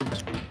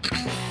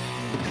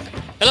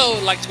Hello,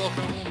 I'd like to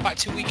welcome everyone back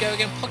to We Go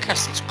Again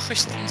podcast. It's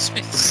Kristen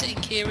Smith sitting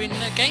here in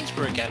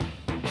Gainsborough again.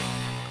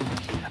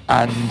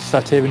 And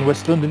sat here in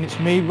West London, it's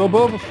me, Rob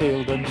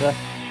Overfield, and I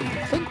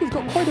think we've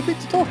got quite a bit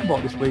to talk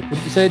about this week,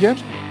 wouldn't you say,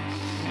 James?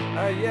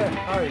 Hi,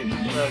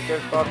 it's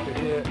James Barker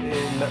here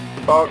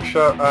in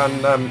Berkshire,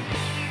 and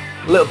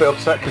a little bit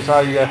upset because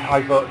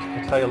I voted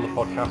to curtail the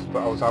podcast,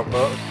 but I was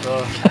outvoted, so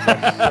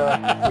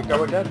we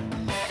go again.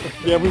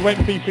 Yeah, we went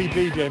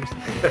PPG, James.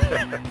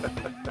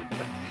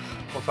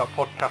 What's that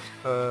podcast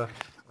for?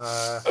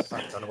 I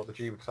don't know what the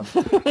G would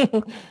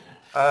stand.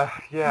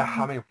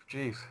 I mean,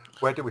 geez,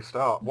 where do we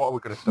start? What are we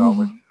going to start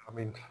with? I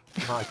mean,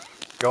 my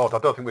God, I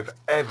don't think we've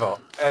ever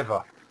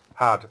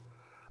had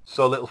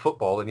so little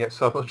football and yet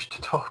so much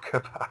to talk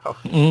about.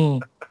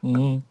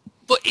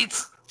 But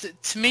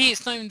to me,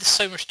 it's not even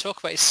so much to talk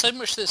about. It's so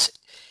much that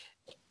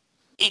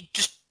it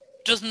just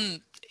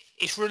doesn't.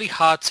 It's really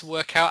hard to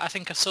work out. I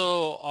think I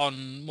saw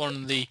on one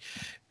of the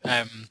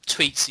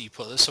tweets that you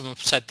put that someone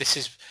said this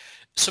is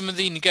some of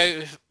the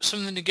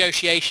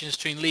negotiations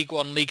between League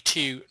One, League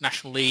Two,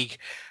 National League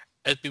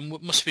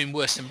must have been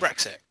worse than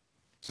Brexit.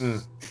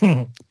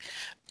 I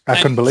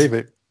couldn't believe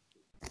it.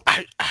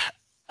 I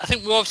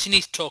think we obviously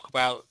need to talk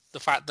about the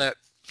fact that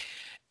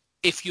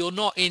if you're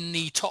not in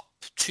the top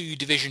two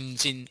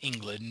divisions in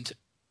England,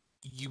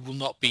 you will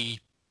not be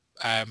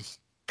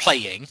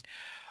playing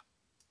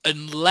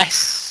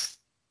unless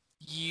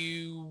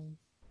you...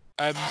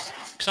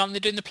 because aren't they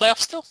doing the playoffs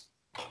still?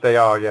 They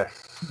are,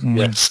 yes.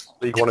 Yes.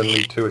 League One and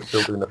League Two are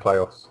still doing the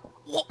playoffs.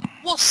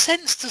 What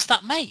sense does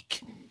that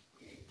make?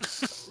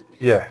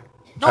 Yeah.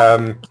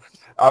 I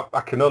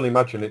can only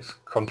imagine it's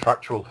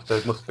contractual.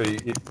 It must be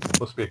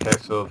a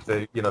case of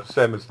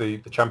same as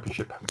the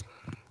Championship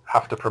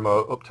have to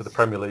promote up to the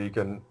Premier League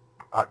and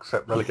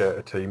accept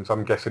relegated teams.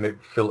 I'm guessing it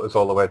filters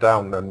all the way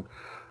down, and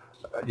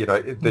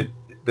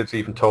there's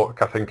even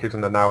talk, I think,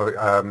 isn't there now?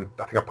 I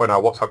think I put in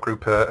our WhatsApp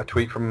group a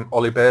tweet from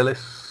Ollie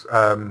Bayliss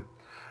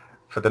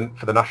for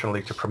the National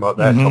League to promote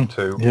their top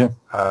two. Yeah.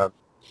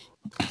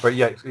 But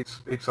yeah, it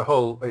is a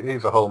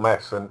whole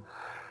mess, and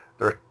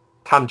there are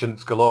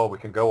tangents galore we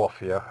can go off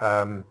here.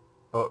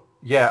 But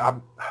yeah,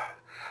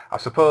 I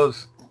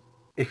suppose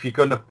if you're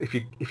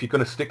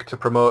gonna stick to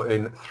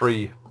promoting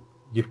three,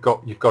 you've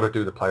got to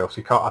do the playoffs.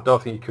 You can't. I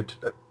don't think you could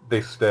at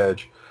this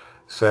stage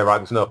say, right,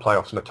 there's no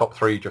playoffs and the top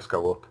three just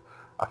go up.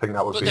 I think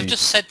that would be. But they've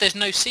just said there's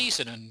no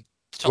season and.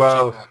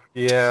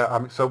 Yeah. I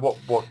mean, so what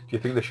do you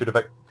think they should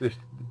have? Do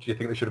you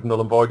think they should have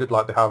null and voided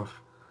like they have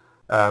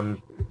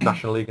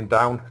National League and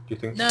down? Do you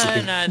think? No.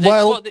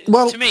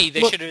 To me,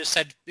 they should have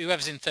said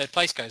whoever's in third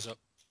place goes up.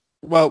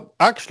 Well,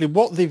 actually,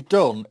 what they've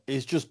done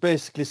is just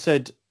basically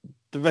said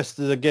the rest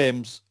of the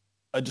games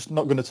are just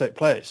not going to take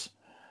place.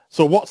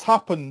 So what's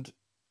happened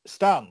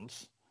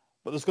stands,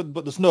 but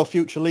there's no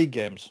future league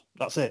games.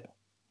 That's it.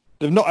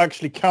 They've not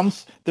actually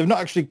They've not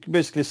actually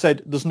basically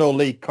said there's no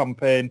league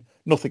campaign.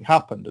 Nothing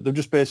happened. They're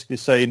just basically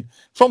saying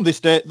from this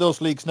date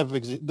those leagues never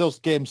exist. Those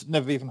games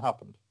never even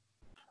happened,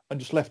 and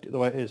just left it the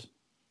way it is.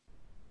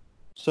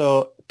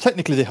 So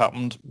technically they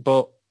happened,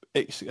 but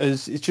it's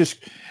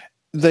just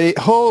the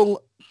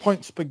whole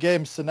points per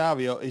game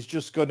scenario is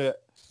just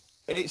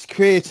it's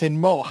creating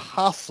more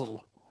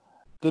hassle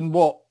than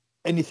what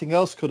anything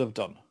else could have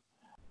done.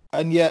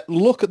 And yet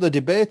look at the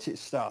debate it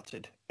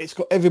started. It's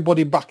got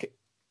everybody back,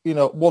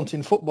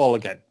 wanting football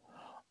again.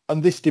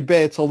 And this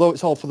debate, although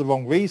it's all for the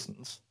wrong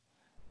reasons,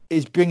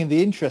 is bringing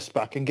the interest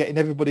back and getting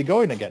everybody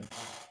going again.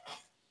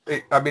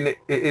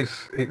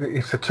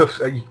 It's a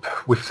tough.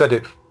 We've said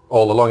it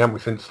all along, haven't we,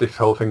 since this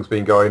whole thing's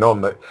been going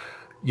on, that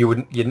you're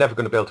never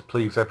going to be able to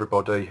please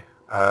everybody.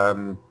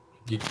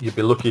 You'd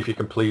be lucky if you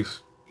can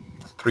please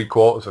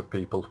 3/4 of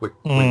people with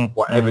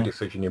whatever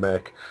decision you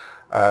make.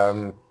 I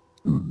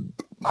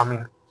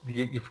mean,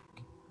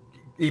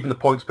 even the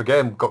points per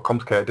game got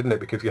complicated, didn't it?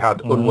 Because you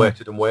had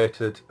unweighted and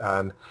weighted,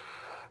 and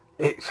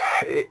it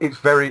is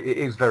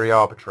very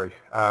arbitrary.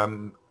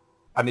 And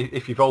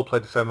if you've all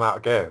played the same amount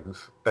of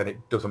games, then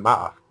it doesn't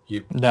matter.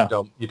 You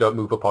don't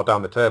move up or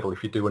down the table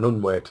if you do an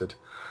unweighted.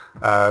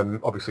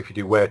 Obviously, if you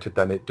do weighted,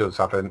 then it does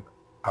have an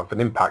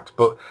impact.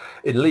 But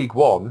in League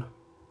One,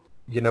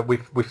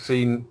 we've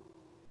seen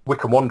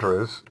Wycombe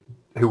Wanderers,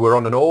 who were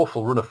on an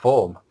awful run of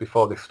form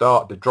before they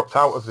started. They dropped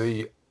out of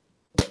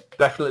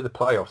definitely the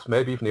playoffs,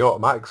 maybe even the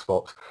automatic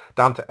spots,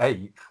 down to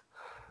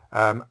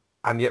 8th.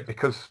 And yet,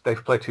 because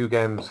they've played 2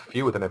 games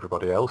fewer than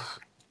everybody else,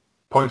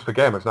 points per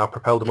game has now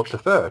propelled them up to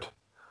 3rd,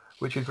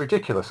 which is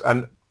ridiculous.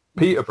 And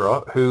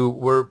Peterborough,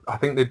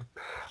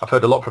 I've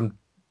heard a lot from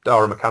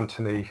Dara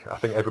McAntony. I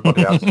think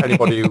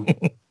anybody who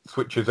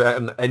switches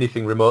on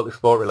anything remotely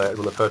sport related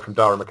will have heard from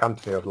Dara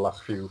McAntony over the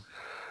last few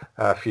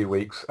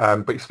weeks.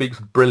 But he speaks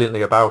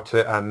brilliantly about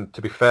it, and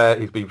to be fair,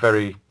 he's been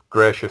very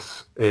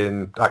gracious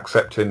in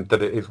accepting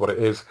that it is what it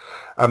is.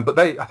 But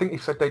I think he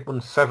said they'd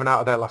won 7 out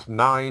of their last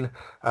 9.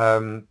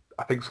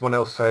 I think someone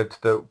else said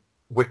that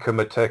Wycombe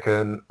had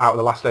taken, out of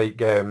the last 8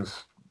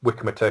 games,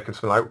 Wycombe had taken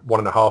something like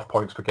 1.5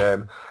 points per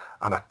game.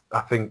 And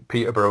I think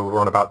Peterborough were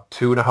on about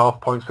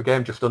 2.5 points per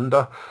game, just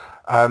under.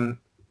 And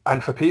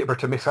for Peterborough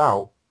to miss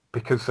out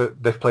because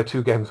they've played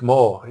 2 games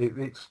more.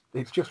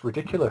 It's just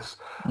ridiculous.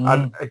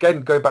 And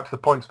again, going back to the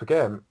points per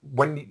game,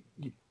 when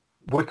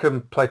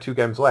Wycombe play 2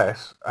 games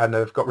less and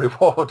they've got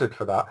rewarded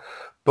for that,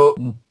 but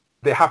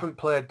they haven't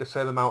played the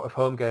same amount of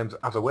home games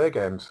as away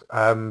games.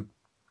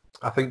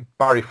 I think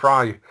Barry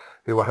Fry,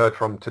 who I heard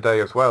from today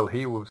as well,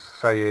 he was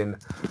saying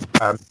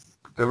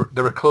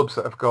there are clubs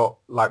that have got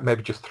like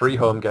maybe just 3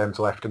 home games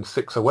left and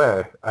 6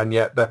 away, and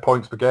yet their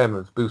points per game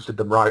has boosted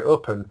them right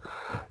up. And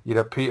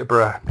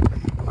Peterborough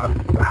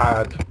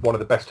had one of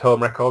the best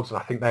home records, and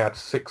I think they had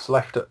 6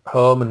 left at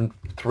home and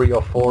 3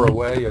 or 4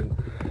 away. And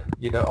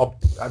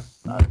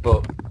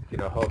but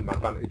home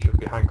advantage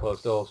behind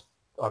closed doors,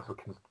 as we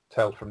can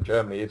tell from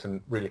Germany,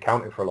 isn't really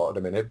counting for a lot at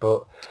the minute.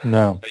 But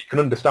no, you can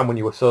understand when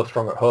you were so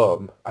strong at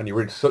home and you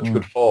were in such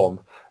good form.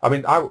 I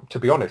mean, to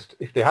be honest,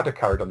 if they had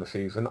carried on the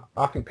season,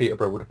 I think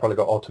Peterborough would have probably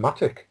got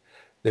automatic.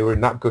 They were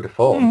in that good a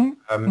form.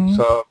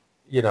 So,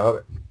 you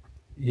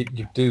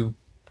do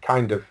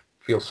kind of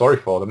feel sorry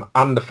for them.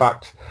 And the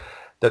fact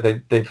that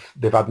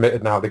they've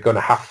admitted now they're going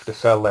to have to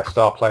sell their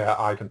star player,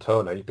 Ivan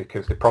Toney,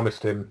 because they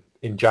promised him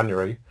in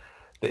January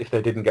that if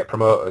they didn't get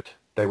promoted,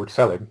 they would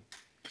sell him.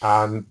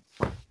 And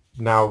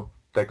now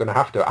they're going to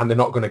have to. And they're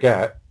not going to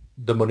get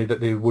the money that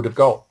they would have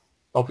got,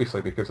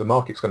 obviously, because the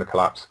market's going to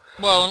collapse.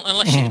 Well,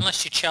 unless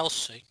you're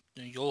Chelsea,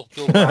 you'll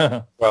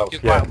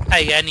quite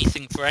pay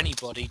anything for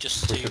anybody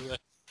just to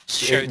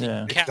show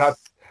that you can.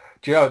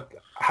 Do you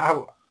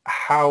know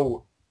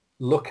how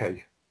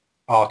lucky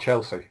are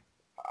Chelsea?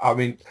 I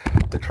mean,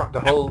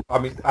 the whole. I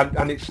mean,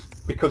 and it's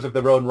because of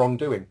their own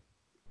wrongdoing.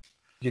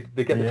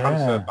 They get the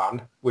transfer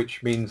ban,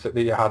 which means that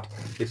they had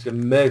this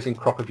amazing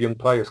crop of young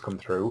players come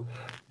through.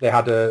 They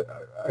had a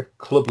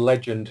club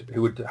legend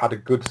who had a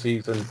good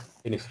season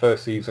in his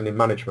first season in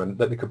management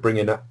that they could bring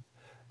in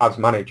as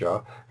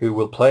manager, who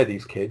will play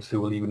these kids,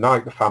 who will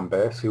unite the fan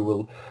base, who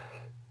will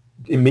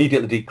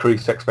immediately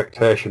decrease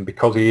expectation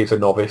because he is a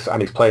novice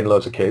and he's playing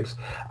loads of kids.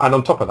 And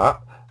on top of that,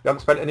 they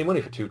haven't spent any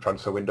money for 2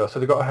 transfer windows, so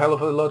they've got a hell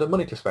of a load of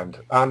money to spend.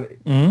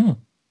 And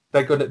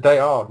they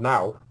are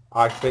now,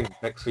 I think,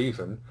 next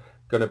season,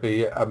 going to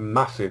be a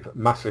massive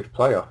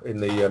player in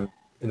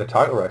the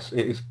title race.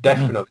 It is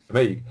definitely, for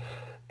me,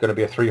 going to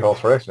be a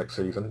 3-horse race next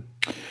season.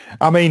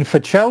 I mean, for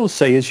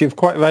Chelsea, as you've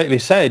quite rightly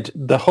said,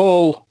 the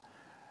whole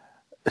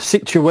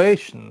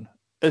situation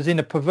has, in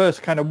a perverse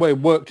kind of way,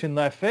 worked in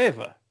their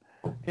favour.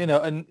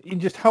 And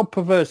just how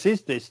perverse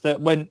is this, that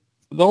when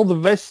all the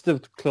rest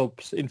of the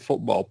clubs in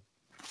football,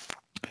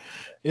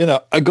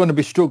 are going to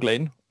be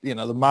struggling,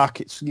 the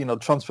markets,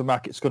 transfer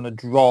market's going to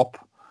drop,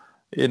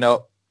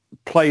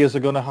 players are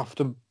going to have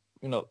to,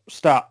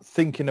 start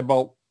thinking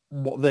about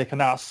what they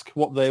can ask,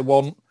 what they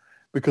want,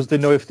 because they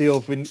know if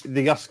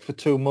they ask for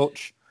too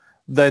much,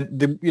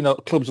 then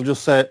clubs will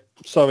just say,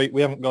 sorry,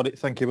 we haven't got it,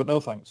 thank you, but no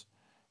thanks.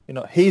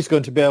 He's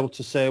going to be able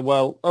to say,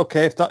 well,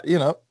 okay, if that,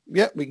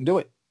 we can do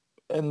it.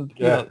 And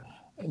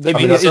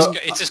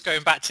it's just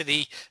going back to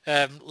the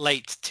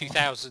late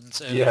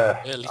 2000s,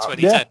 early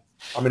 2010.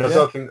 I mean, I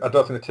don't think the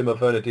Timo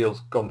Werner deal's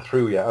gone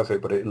through yet, has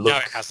it? But it looks, no,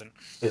 it hasn't.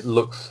 It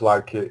looks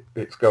like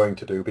it's going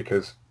to do,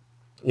 because,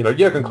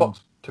 Jurgen Klopp,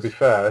 to be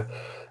fair,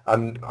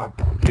 and I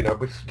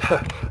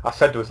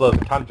said there was loads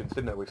of tangents,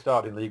 didn't I? We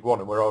started in League One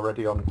and we're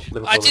already on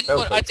Liverpool. I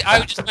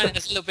just meant it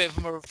as a little bit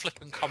of a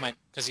flippant comment,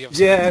 because he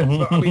obviously.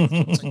 But, I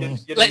mean,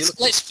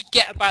 let's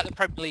forget about the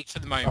Premier League for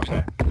the moment.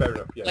 Okay, fair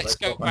enough. Yeah, let's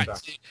go back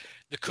to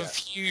the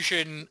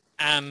confusion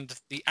and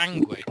the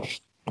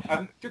anguish.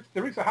 And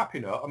there is a happy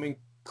note. I mean,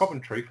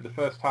 Coventry, for the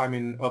first time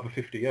in over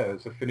 50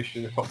 years, have finished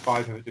in the top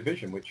 5 of the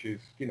division, which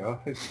is,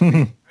 it's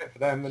great for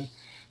them. And,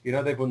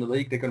 they've won the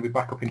league. They're going to be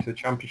back up into the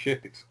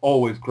Championship. It's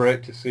always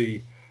great to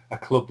see a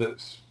club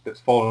that's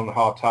fallen on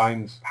hard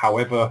times,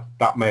 however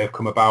that may have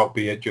come about,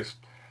 be it just,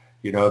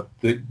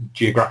 the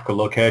geographical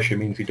location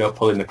means you don't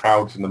pull in the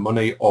crowds and the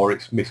money, or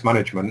it's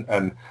mismanagement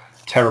and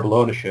terrible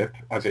ownership,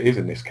 as it is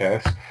in this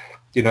case.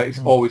 It's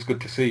always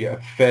good to see a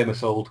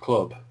famous old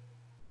club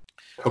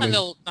coming. And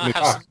they'll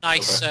have some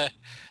nice...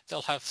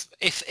 they'll have,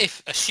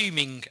 if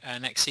assuming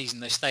next season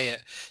they stay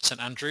at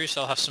St Andrews,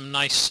 they'll have some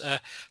nice home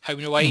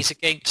and aways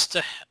against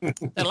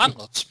their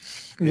landlords.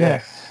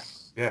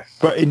 Yes.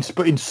 But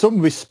in some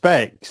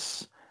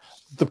respects,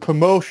 the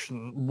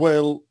promotion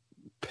will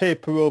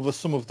paper over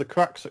some of the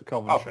cracks at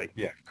Coventry. Oh,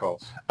 yeah, of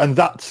course. And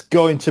that's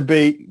going to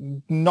be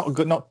not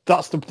good.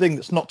 That's the thing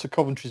that's not to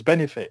Coventry's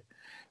benefit,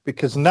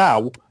 because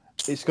now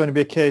it's going to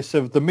be a case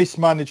of the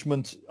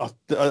mismanagement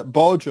at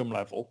boardroom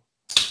level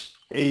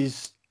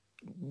is,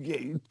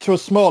 to a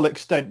small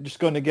extent, just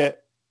going to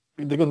get,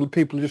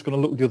 people are just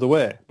going to look the other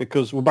way,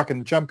 because we're back in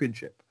the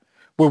Championship.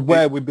 We're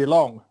where we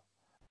belong.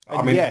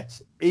 And yet,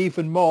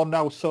 even more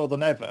now so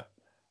than ever,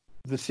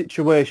 the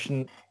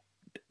situation,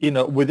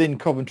 within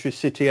Coventry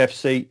City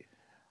FC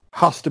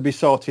has to be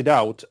sorted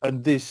out,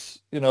 and this,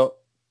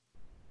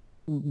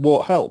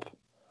 won't help.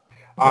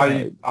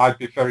 I'd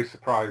be very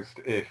surprised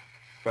if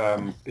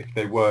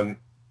they weren't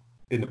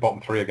in the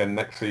bottom 3 again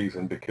next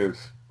season,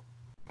 because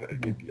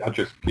I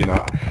just,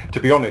 to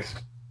be honest,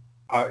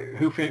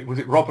 was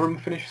it Rotherham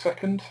finished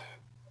second?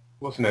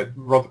 wasn't it?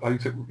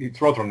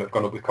 It's Rotherham that've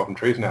gone up with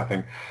Coventry, isn't it? I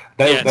think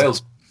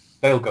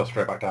they'll go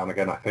straight back down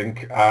again. I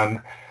think,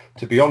 and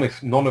to be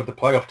honest, none of the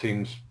playoff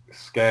teams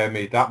scare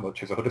me that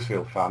much as a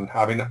Huddersfield fan.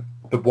 I mean,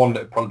 the one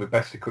that would probably be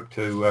best equipped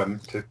to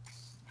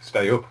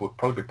stay up would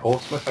probably be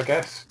Portsmouth, I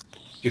guess,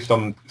 just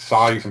on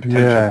size and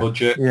potential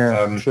budget.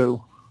 Yeah,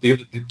 true.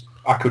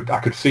 I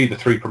could see the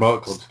three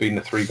promoted clubs being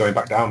the three going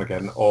back down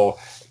again, or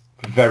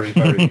very,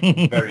 very,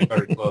 very,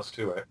 very close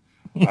to it.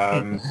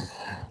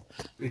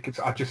 Because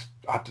I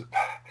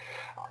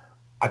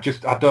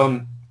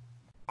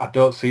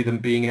don't see them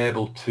being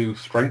able to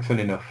strengthen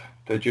enough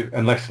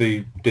unless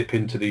they dip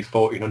into these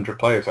 1,400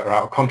 players that are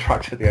out of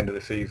contract at the end of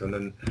the season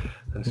and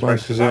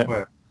strengthen that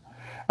way.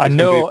 I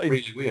know it's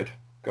really weird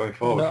going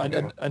forward.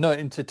 I know.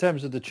 In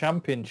terms of the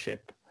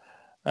Championship,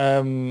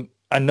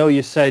 I know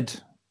you said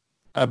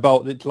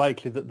about it's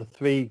likely that the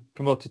three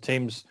promoted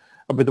teams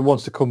will be the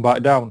ones to come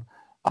back down.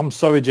 I'm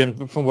sorry, James,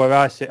 but from where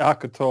I sit, I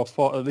could throw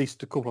at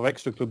least a couple of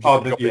extra clubs.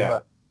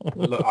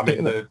 Look, I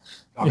mean,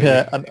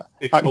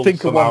 I can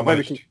think of one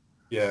very.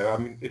 Yeah,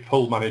 I mean, if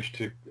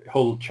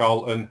Hull,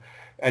 Charlton,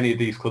 any of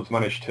these clubs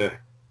managed to,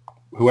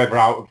 whoever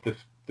out of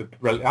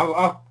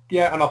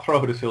and I'll throw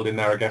Huddersfield in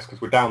there, I guess,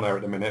 because we're down there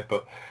at the minute.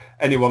 But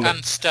anyone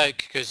and Stoke,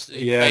 because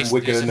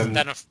Wigan and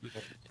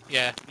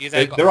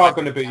there are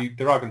going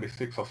to be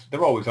six or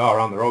there always are,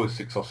 aren't there? Always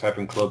 6 or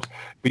 7 clubs.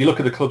 But you look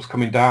at the clubs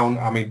coming down.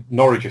 I mean,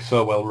 Norwich is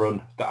so well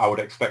run that I would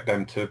expect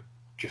them to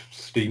just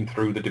steam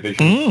through the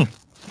division.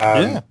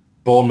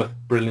 Bournemouth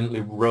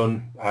brilliantly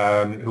run.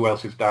 Who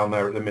else is down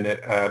there at the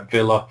minute?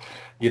 Villa.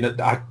 You know,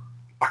 I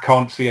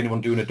can't see anyone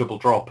doing a double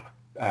drop.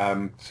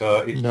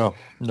 So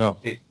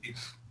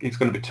it's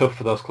going to be tough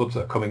for those clubs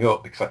that are coming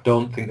up, because I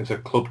don't think there's a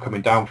club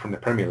coming down from the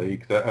Premier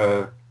League that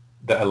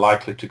are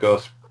likely to go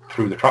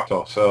through the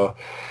trapdoor. So,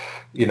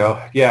 you know,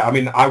 I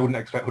mean, I wouldn't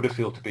expect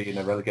Huddersfield to be in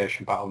a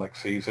relegation battle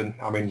next season.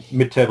 I mean,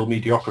 mid-table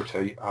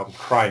mediocrity, I'm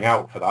crying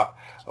out for that.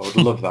 I would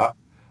love that.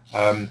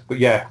 But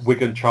yeah,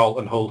 Wigan,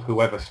 Charlton, Hull,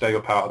 whoever stay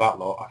up out of that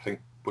lot, I think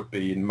would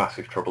be in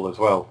massive trouble as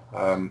well.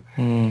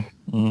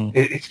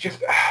 It's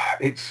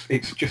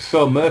just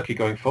so murky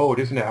going forward,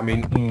 isn't it? I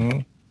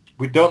mean,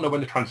 we don't know when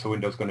the transfer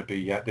window is going to be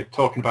yet. They're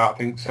talking about, I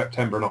think,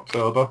 September and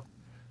October,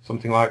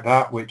 something like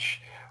that.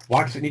 Which,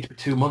 why does it need to be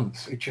 2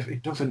 months?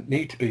 It doesn't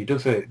need to be,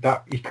 does it?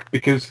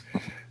 Because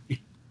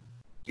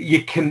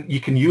you can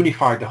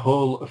unify the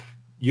whole of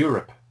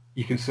Europe.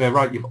 You can say,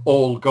 right, you've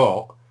all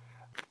got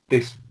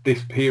this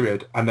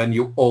period, and then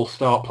you all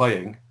start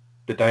playing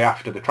the day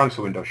after the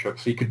transfer window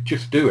shuts. So you could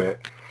just do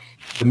it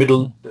the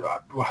middle,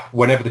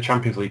 whenever the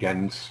Champions League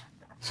ends,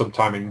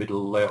 sometime in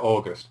late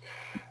August,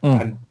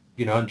 and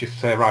and just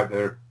say, right,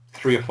 there are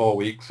 3 or 4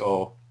 weeks,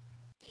 I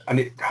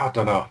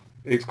don't know.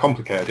 It's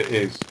complicated. It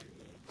is.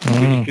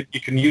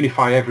 You can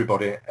unify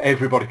everybody.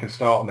 Everybody can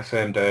start on the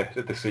same day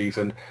of the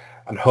season,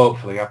 and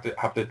hopefully have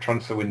the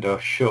transfer window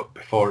shut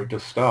before it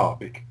does start.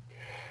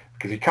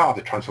 Because you can't have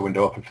the transfer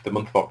window open for the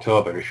month of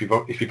October if you've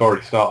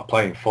already started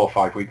playing 4 or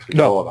 5 weeks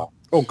before that.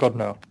 Oh God,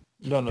 no.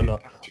 It's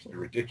just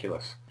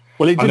ridiculous.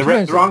 Well,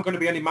 there aren't going to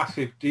be any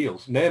massive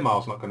deals.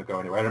 Neymar's not going to go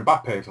anywhere.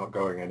 Mbappe's not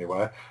going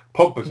anywhere.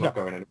 Pogba's not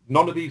going anywhere.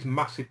 None of these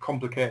massive,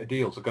 complicated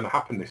deals are going to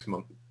happen this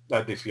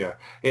year.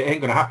 It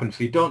ain't going to happen.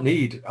 So you don't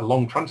need a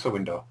long transfer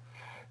window.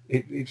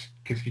 It's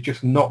because you're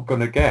just not going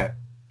to get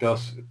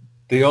those.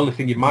 The only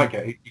thing you might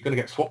get, you're going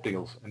to get swap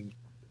deals and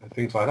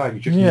things like that.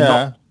 You're just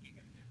not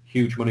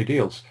huge money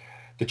deals.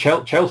 The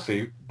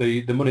Chelsea,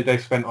 the money they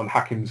spent on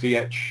Hakim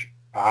Ziyech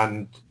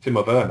and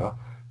Timo Werner,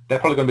 they're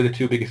probably going to be the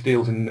 2 biggest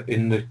deals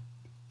in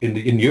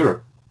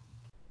Europe.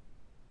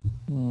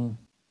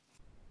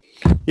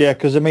 Yeah,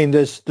 because I mean,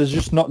 there's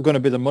just not going to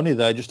be the money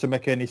there just to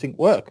make anything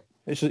work.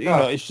 It's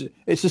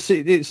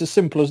it's as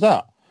simple as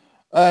that.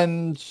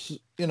 And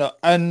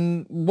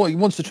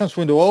once the transfer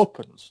window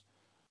opens,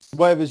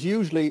 whereas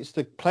usually it's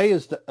the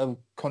players that are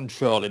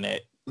controlling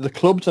it, the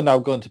clubs are now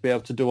going to be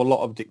able to do a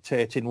lot of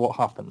dictating what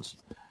happens,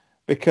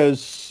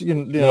 because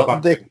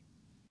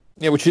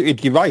which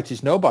you're right,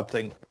 it's no bad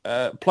thing.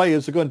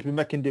 Players are going to be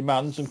making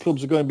demands, and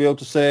clubs are going to be able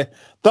to say,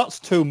 that's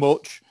too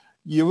much,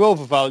 you're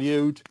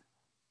overvalued,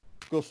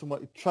 go somewhere,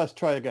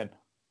 try again.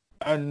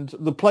 And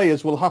the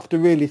players will have to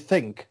really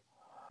think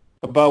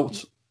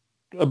about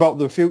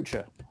the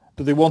future.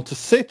 Do they want to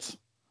sit,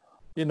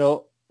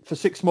 for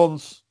 6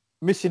 months,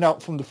 missing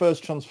out from the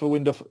first transfer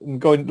window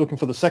and going looking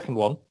for the second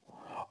one?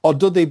 Or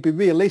do they be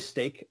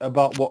realistic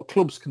about what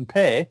clubs can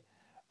pay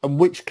and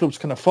which clubs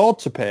can afford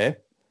to pay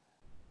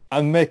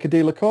and make a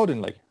deal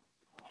accordingly?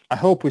 I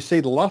hope we see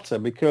the latter,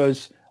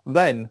 because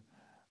then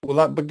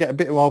we'll get a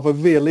bit more of a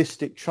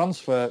realistic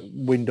transfer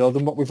window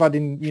than what we've had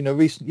in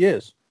recent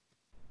years.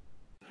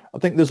 I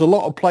think there's a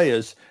lot of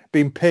players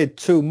being paid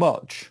too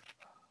much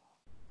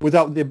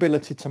without the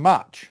ability to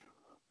match.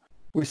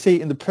 We see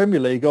it in the Premier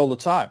League all the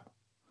time.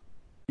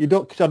 I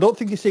don't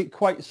think you see it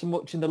quite so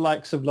much in the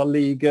likes of La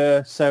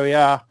Liga, Serie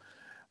A,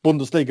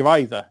 Bundesliga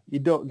either. You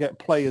don't get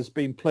players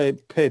being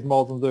paid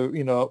more than they're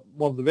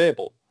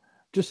able.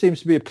 It just seems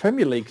to be a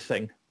Premier League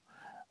thing.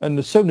 And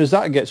as soon as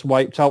that gets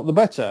wiped out, the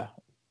better.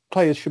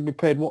 players should be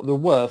paid what they're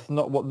worth,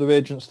 not what their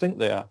agents think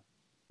they are.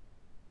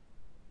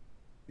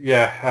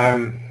 Yeah,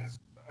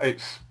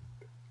 it's.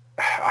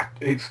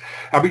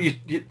 I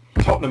mean,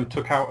 Tottenham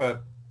took out a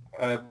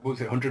what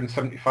was it,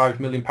 £175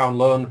 million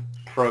loan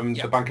from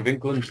the Bank of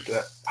England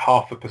at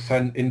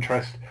 0.5%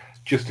 interest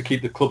just to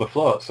keep the club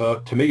afloat. So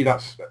to me,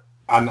 that's,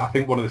 and I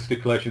think one of the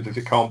stipulations is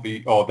it can't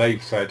be, or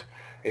they've said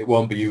it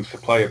won't be used for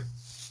player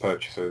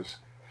purchases,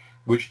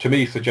 which to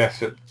me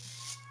suggests that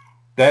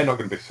they're not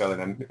going to be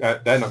selling, and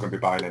they're not going to be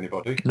buying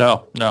anybody.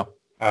 No.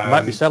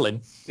 Might be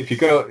selling. If you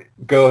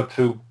go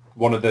to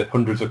one of the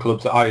hundreds of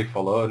clubs that I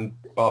follow, and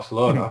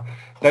Barcelona,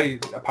 they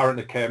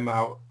apparently came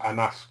out and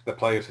asked the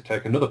players to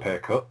take another pay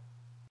cut,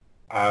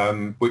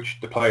 which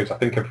the players I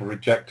think have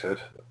rejected.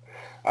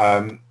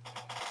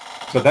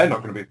 So they're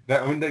not going to be.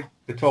 I mean,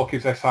 the talk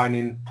is they're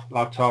signing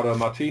Lautaro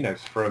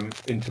Martinez from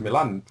Inter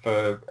Milan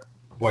for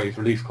where his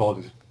release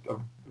clause is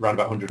around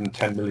about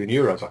 110 million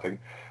euros, I think.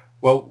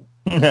 Well,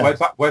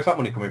 where's that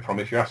money coming from?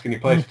 If you're asking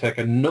your players to take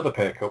another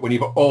pay cut when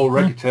you've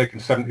already taken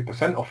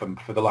 70% off them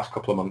for the last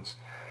couple of months,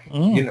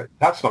 you know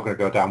that's not going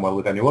to go down well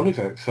with anyone, is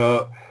it?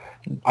 So,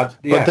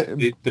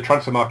 the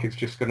transfer market's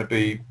just going to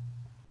be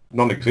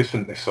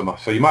non-existent this summer.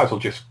 So you might as well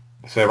just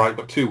say, right,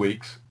 but 2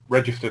 weeks,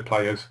 registered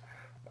players,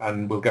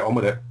 and we'll get on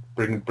with it.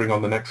 Bring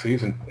on the next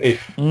season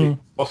if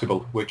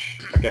possible, which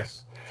I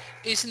guess.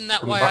 Isn't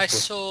that why I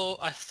thought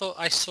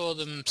I saw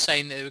them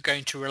saying that they were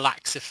going to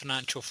relax the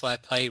financial fair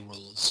play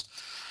rules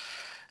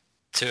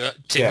to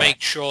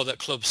make sure that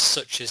clubs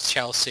such as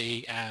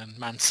Chelsea and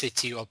Man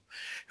City, who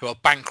are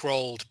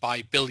bankrolled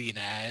by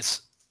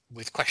billionaires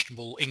with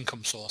questionable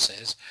income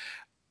sources,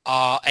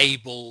 are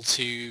able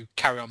to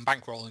carry on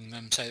bankrolling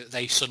them so that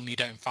they suddenly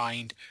don't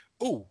find,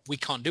 oh, we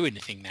can't do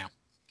anything now.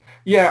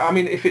 Yeah, I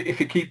mean, if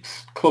it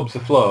keeps clubs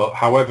afloat,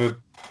 however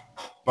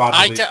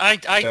badly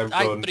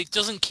but it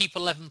doesn't keep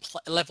a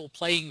level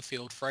playing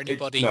field for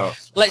anybody.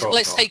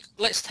 Let's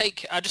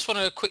take. I just want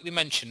to quickly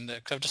mention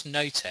that because I've just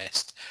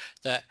noticed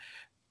that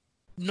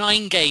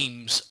 9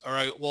 games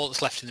are all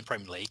that's left in the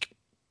Premier League.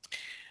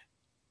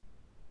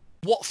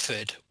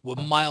 Watford were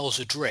miles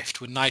adrift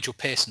when Nigel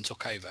Pearson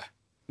took over.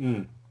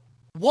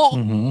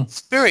 What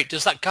spirit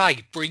does that guy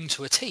bring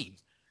to a team,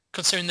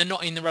 considering they're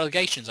not in the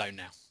relegation zone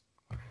now?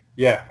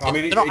 Yeah, I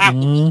mean, they're not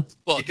out,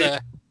 but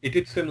he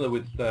did similar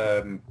with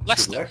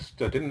Leicester,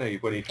 didn't he?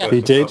 When he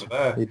first took over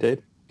there,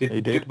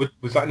 he did.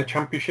 Was that in the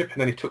Championship, and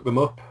then he took them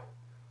up?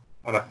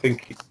 And I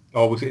think,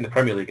 or was it in the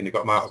Premier League, and he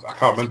got them out? I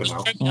can't remember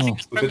now.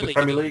 Was it the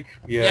Premier League?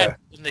 Yeah,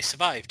 and they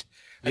survived.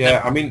 And then,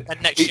 I mean,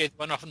 and next year they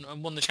went off and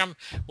won the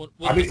Championship.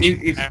 I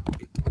mean,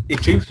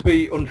 it seems to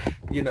be,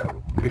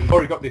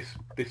 before he got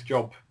this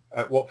job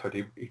at Watford,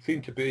 he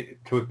seemed to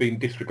have been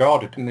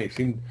disregarded, didn't he? He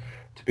seemed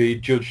to be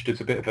judged as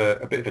a bit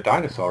of a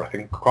dinosaur, I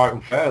think, quite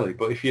unfairly.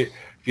 But if you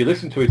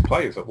listen to his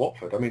players at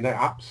Watford, I mean, they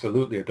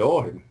absolutely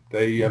adore him.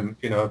 They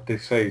they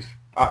say he's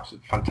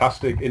absolutely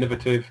fantastic,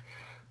 innovative.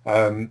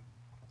 I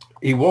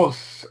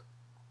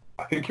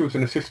think he was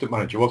an assistant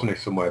manager, wasn't he,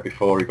 somewhere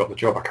before he got the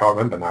job? I can't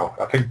remember now.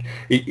 I think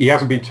he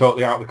hasn't been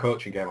totally out of the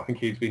coaching game. I think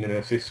he's been an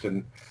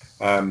assistant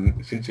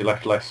since he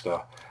left Leicester.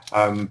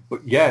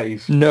 But yeah,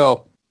 he's...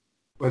 No.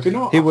 Was he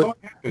not?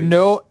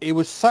 He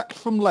was sacked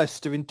from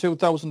Leicester in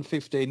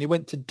 2015. He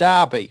went to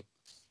Derby.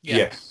 Yeah.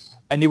 Yes.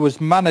 And he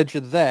was manager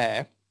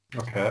there.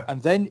 Okay.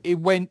 And then he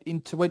went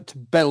to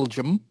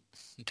Belgium.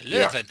 To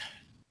Leuven.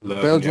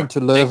 Yeah. Belgium to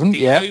Leuven,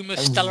 the home of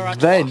Stella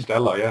Artois.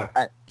 Stella, yeah.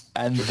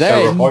 And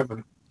then...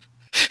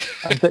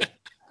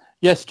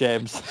 Yes,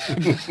 James.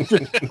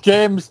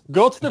 James,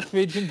 go to the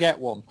fridge and get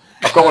one.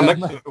 I've got one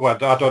next to me. Well,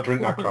 I don't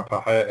drink that crap. I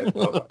hate it.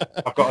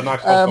 I've got a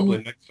nice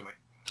hobgoblin next to me.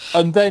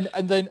 And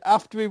then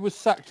after he was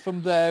sacked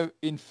from there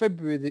in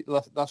February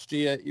last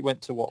year, he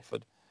went to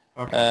Watford.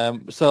 Okay.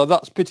 So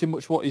that's pretty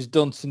much what he's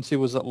done since he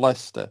was at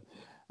Leicester.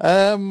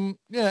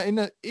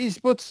 Exactly.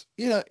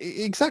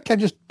 I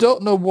just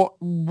don't know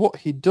what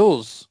he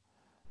does.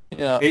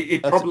 Yeah,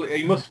 he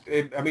must.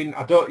 I mean,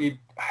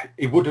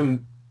 he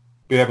wouldn't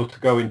be able to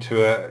go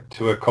into a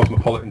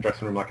cosmopolitan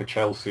dressing room like a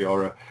Chelsea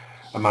or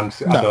a Man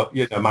City. No.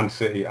 Man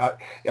City. I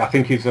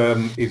think he's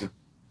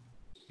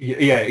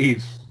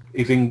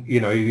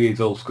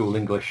old school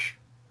English,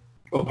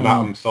 up and at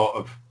 'em sort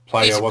of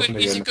player, wasn't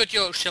he? He's a good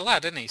Yorkshire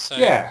lad, isn't he? So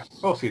yeah, of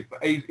course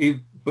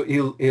but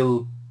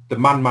he'll the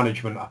man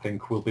management, I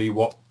think, will be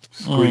what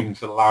screams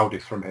the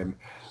loudest from him.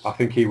 I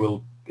think he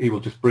will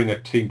just bring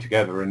a team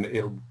together, and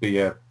it'll be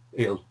a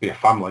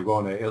family,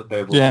 won't it?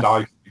 They will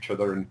die for each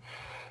other, and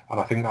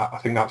I think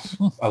that's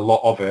a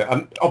lot of it.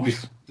 And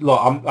obviously, look,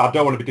 I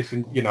don't want to be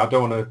I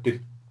don't want to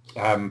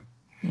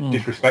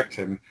disrespect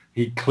him.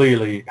 He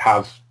clearly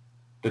has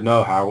the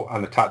know-how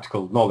and the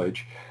tactical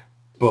knowledge,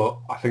 but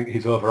I think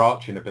his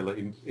overarching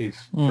ability is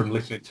from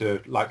listening to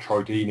like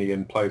Troy Deeney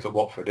and players at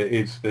Watford. It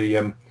is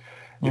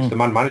it's the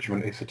man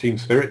management. It's the team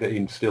spirit that he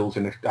instills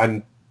in it.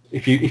 And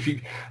if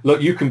you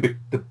look, you can be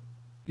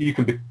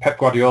Pep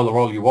Guardiola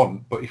all you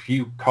want, but if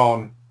you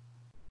can't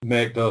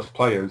make those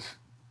players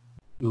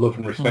love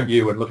and respect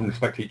you and love and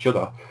respect each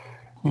other,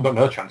 you've got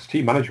no chance.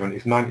 Team management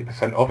is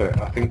 90% of it.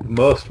 I think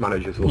most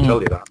managers will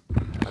tell you that.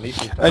 and he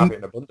seems to have it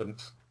in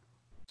abundance.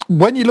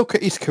 When you look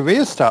at his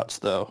career stats,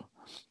 though,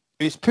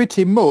 it's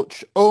pretty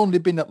much only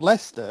been at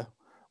Leicester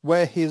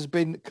where he has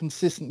been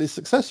consistently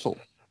successful.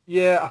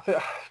 Yeah,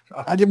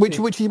 I think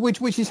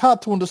which is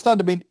hard to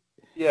understand. I mean,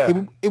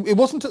 yeah, it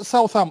wasn't at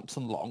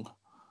Southampton long,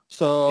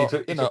 so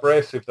he's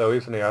abrasive though,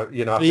 isn't he? I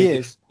he think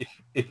is.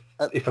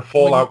 If a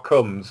fallout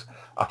comes,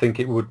 I think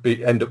it would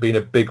end up being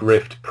a big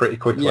rift pretty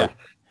quickly. Yeah.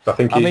 So I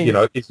think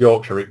it's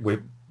Yorkshire.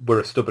 We're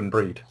a stubborn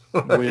breed.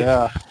 We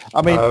are.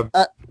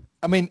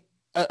 I mean,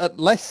 at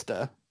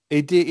Leicester,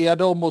 he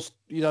had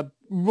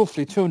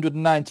roughly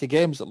 290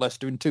 games at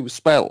Leicester in 2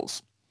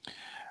 spells.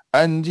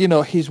 And,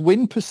 his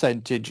win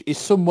percentage is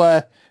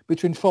somewhere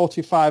between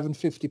 45 and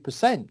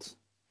 50%.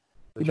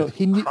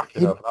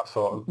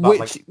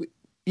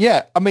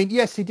 Yeah, I mean,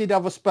 yes, he did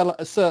have a spell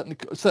at a certain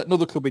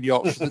other club in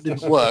Yorkshire that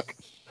didn't work.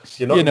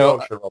 You're not in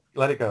Yorkshire, Rob.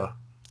 Let it go.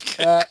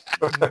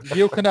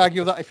 You can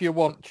argue that if you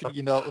want,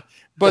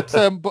 But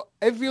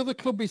every other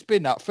club he's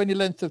been at for any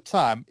length of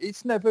time,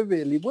 it's never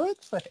really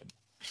worked for him.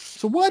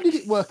 So why did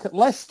it work at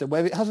Leicester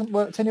where it hasn't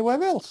worked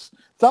anywhere else?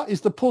 That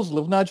is the puzzle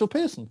of Nigel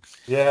Pearson.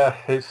 Yeah,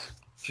 it's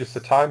just the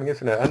timing,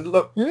 isn't it? And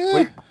look,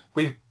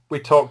 we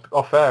talked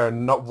off air,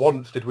 and not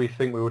once did we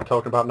think we were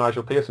talking about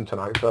Nigel Pearson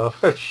tonight. So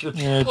because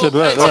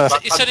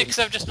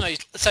I've just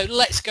noticed. So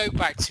let's go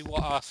back to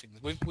what our things.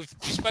 We've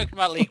spoken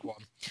about League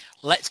One.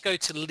 Let's go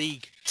to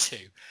League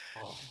Two.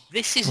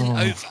 This isn't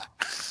over.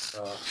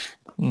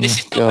 This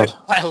is not over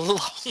by a long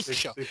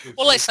shot.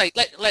 Well, let's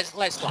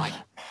lie.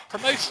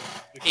 Promotion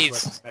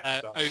is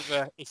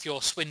over if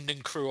you're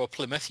Swindon, Crewe, or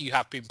Plymouth. You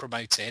have been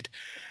promoted,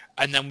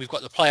 and then we've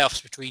got the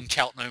playoffs between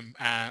Cheltenham,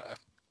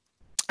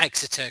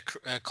 Exeter,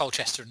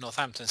 Colchester, and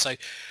Northampton. So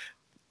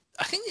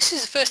I think this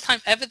is the first time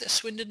ever that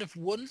Swindon have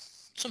won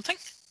something.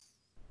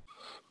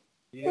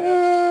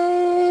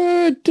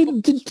 Yeah.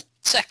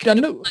 Second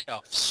in the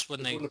playoffs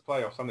when they won the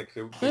playoffs, haven't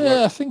they?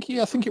 Yeah, I think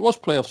it was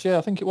playoffs. Yeah,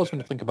 I think it was when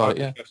you think about it.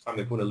 Yeah, first time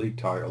they've won a league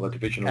title, a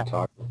divisional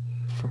title.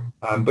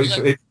 But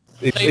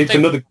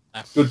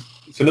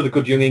it's another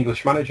good young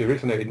English manager,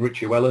 isn't it? In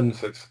Richie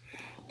Wellens, that's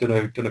done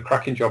a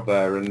cracking job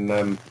there,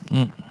 and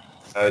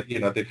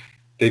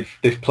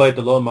they've played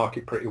the loan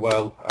market pretty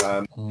well.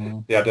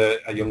 They had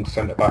a young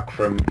centre back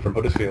from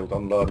Huddersfield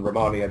on loan,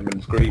 Romani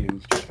Edmonds-Green,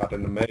 who's just had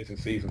an amazing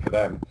season for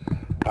them,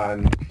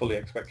 and fully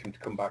expect him to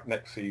come back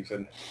next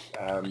season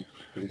because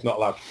he's not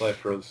allowed to play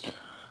for us,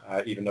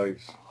 even though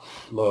his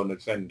loan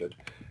has ended.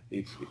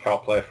 He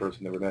can't play for us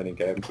in the remaining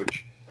games,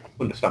 which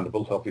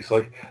understandable,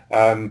 obviously.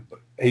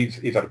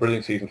 He's had a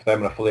brilliant season for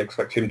them, and I fully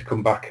expect him to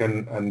come back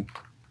and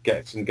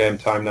get some game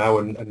time now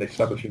and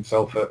establish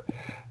himself at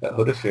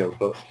Huddersfield.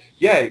 But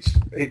yeah,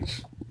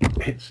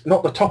 it's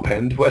not the top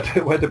end where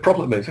the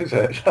problem is it?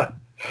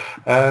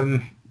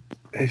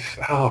 It's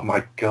oh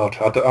my god!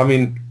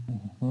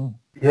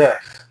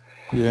 Yes.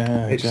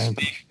 Yeah.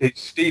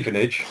 It's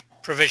Stevenage.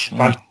 Provision.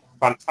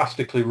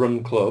 Fantastically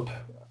run club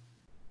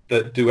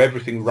that do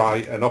everything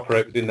right and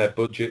operate within their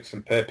budgets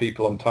and pay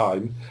people on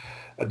time,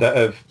 that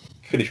have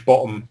finished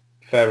bottom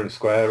fair and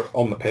square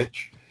on the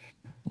pitch.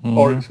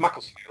 Or it's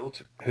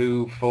Macclesfield,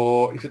 who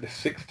for, is it the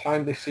 6th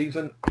time this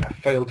season, have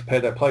failed to pay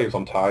their players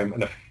on time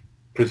and have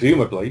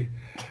presumably,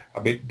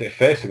 they're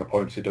facing a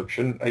points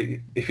deduction.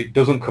 If it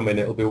doesn't come in,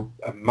 it'll be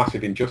a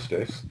massive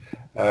injustice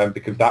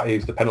because that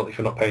is the penalty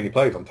for not paying your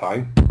players on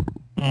time.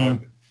 I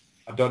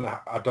don't know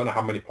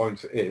how many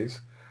points it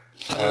is.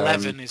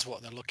 11 is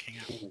what they're looking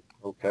at.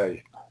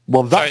 Okay.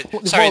 Well,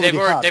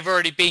 they've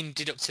already been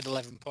deducted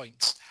 11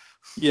 points.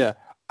 Yeah,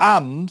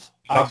 and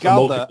that's I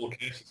gather multiple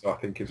cases, I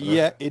think, isn't it?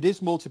 Yeah, it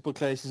is multiple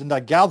cases, and I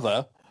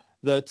gather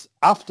that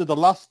after the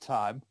last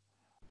time,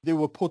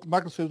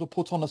 Macclesfield were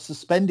put on a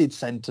suspended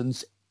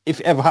sentence if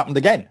it ever happened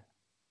again.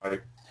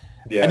 Right.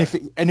 Yeah.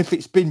 And if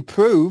it's been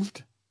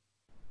proved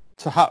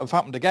to have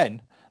happened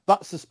again,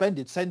 that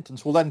suspended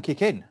sentence will then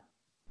kick in,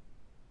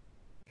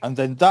 and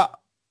then that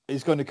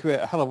is going to create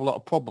a hell of a lot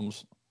of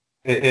problems.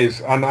 It is,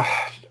 and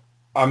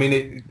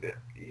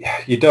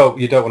you don't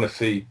want to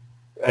see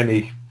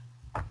any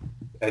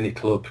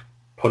club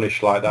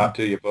punished like that,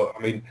 do you? But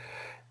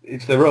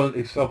it's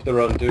of their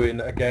own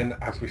doing. Again,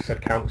 as we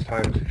said countless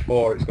times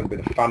before, it's going to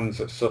be the fans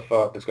that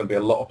suffer. There's going to be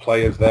a lot of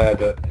players there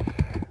that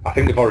I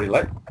think they've already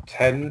let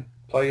 10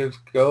 players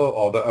go,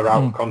 or that are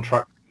out of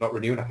contract, not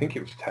renewing. I think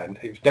it was 10.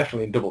 It was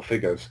definitely in double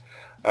figures.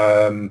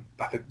 I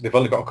think they've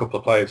only got a couple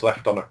of players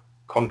left on a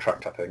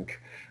contract, I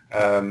think.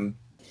 And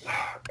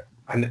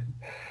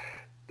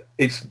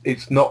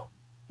it's not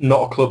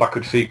a club I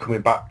could see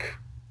coming back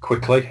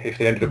quickly. If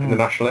they ended up in the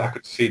National League, I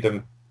could see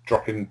them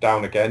dropping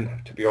down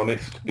again, to be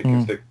honest,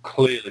 because they're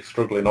clearly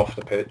struggling off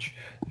the pitch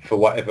for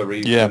whatever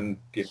reason.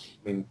 Yeah.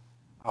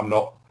 I'm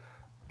not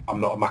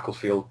a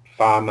Macclesfield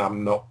fan.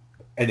 I'm not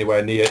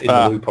anywhere near in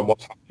the loop on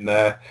what's happening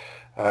there.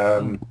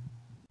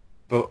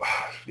 But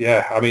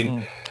yeah,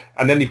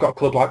 and then you've got a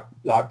club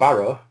like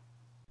Barrow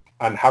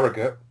and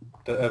Harrogate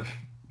that have,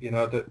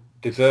 that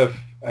deserve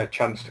a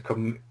chance to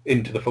come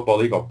into the Football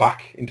League or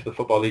back into the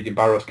Football League in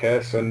Barrow's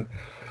case, and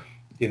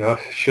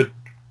should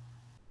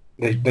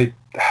they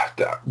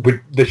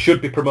they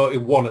should be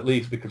promoting one at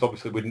least, because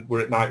obviously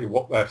we're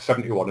at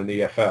 71 in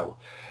the EFL.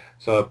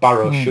 So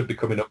Barrow should be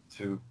coming up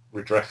to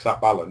redress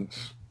that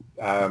balance.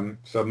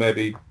 So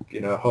maybe,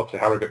 hopefully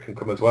Harrogate can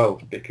come as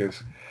well,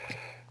 because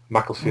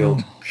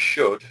Macclesfield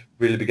should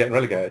really be getting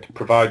relegated,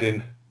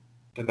 providing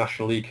the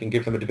National League can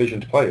give them a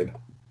division to play in,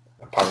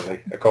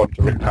 apparently, according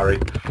to Rick Parry.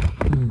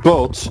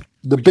 But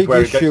the big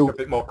where issue... it gets a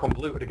bit more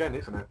convoluted again,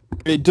 isn't it?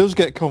 It does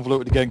get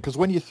convoluted again, because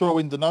when you throw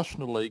in the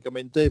National League, I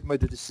mean, they've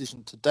made a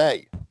decision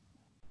today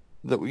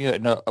that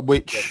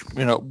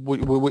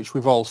which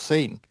we've all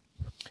seen,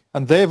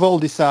 and they've all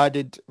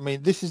decided. I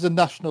mean, this is the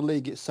National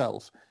League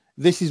itself.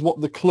 This is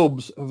what the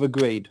clubs have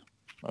agreed.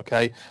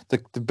 Okay,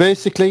 the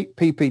basically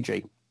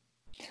PPG,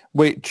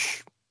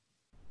 which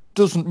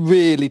doesn't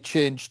really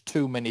change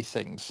too many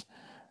things.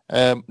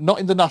 Not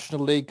in the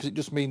National League, because it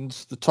just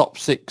means the top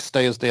 6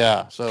 stay as they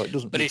are. So it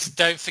doesn't. But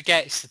don't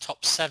forget, it's the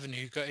top 7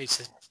 who got it's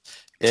 2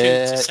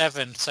 to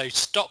 7. So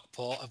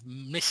Stockport have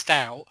missed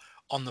out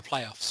on the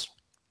playoffs.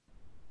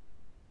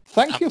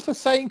 Thank you for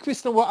saying,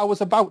 Kristen, what I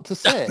was about to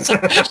say.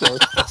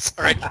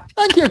 Sorry.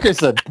 Thank you,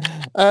 Kristen.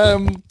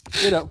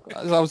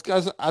 As I was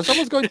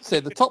going to say,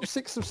 the top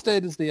 6 have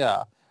stayed as they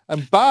are,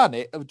 and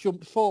Barnet have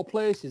jumped 4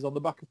 places on the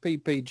back of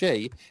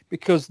PPG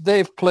because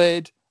they've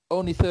played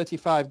only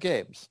 35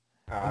 games.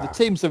 And the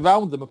teams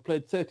around them have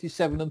played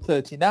 37 and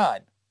 39.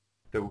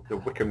 The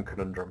Wickham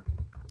conundrum.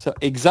 So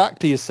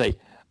exactly, you see.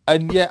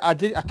 And yeah, I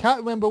can't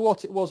remember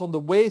what it was on the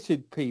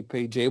weighted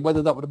PPG,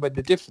 whether that would have made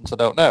a difference, I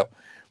don't know.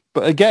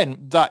 But again,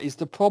 that is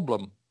the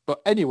problem.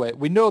 But anyway,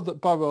 we know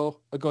that Barrow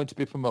are going to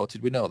be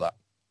promoted. We know that.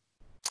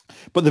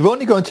 But they're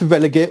only going to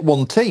relegate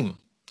one team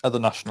at the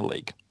National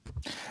League,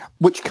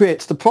 which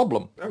creates the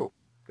problem. Oh,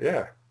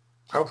 yeah.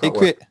 How's that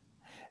work?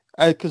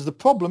 Because the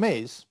problem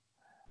is,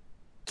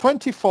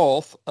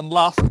 24th and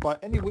last, by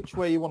any which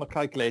way you want to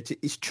calculate it,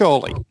 is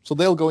Chorley. So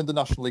they'll go in the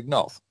National League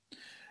North.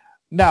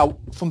 Now,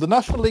 from the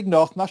National League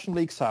North, National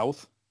League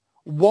South,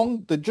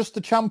 just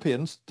the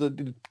champions,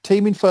 the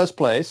team in first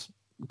place,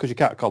 because you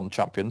can't call them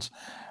champions,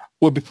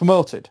 will be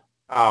promoted.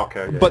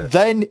 Okay. Yeah, but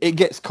then it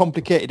gets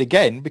complicated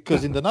again,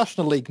 because in the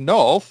National League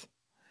North,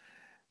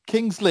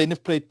 Kings Lynn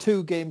have played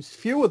 2 games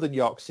fewer than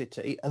York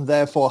City and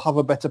therefore have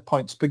a better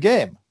points per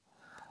game.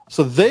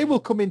 So they will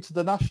come into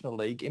the National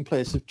League in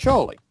place of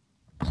Chorley.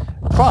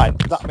 Fine,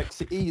 that makes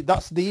it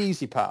that's the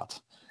easy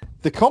part.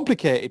 The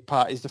complicated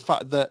part is the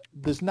fact that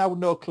there's now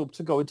no club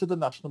to go into the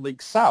National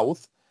League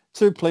South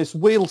to replace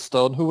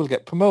Wealdstone, who will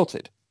get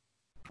promoted.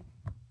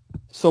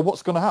 So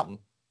what's going to happen?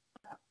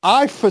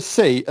 I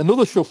foresee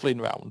another shuffling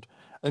round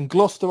and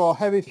Gloucester or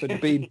Hereford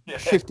being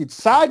shifted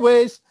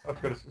sideways.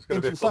 It's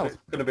going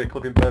to be a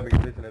club in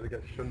Birmingham, isn't it? That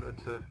gets shunted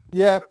to...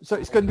 Yeah, so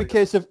it's going to be a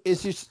case of,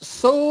 it's just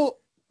so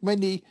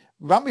many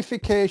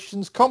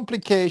ramifications,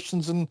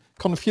 complications and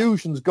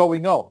confusions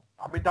going on.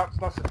 I mean, that's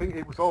the thing.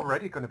 It was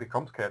already going to be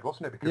complicated,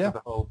 wasn't it? Because of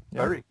the whole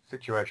Bury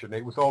situation.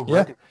 It was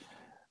already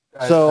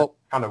a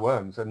can of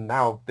worms. And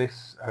now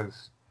this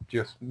has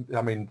just...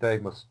 I mean, they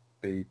must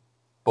be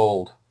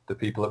bald, the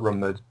people that run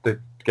the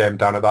game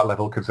down at that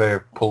level, because they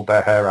have pulled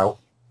their hair out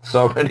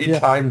so many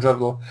times.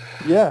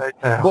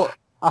 But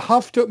I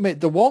have to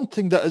admit, the one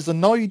thing that has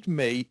annoyed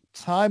me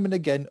time and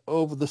again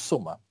over the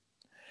summer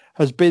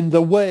has been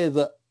the way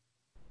that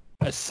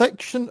a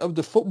section of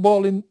the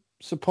footballing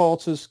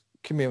supporters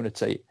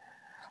community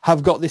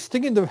have got this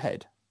thing in their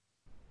head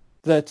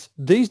that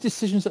these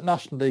decisions at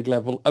National League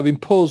level are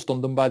imposed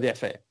on them by the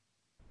FA.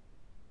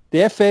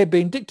 The FA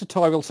being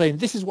dictatorial, saying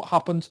this is what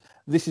happens,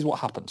 this is what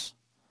happens.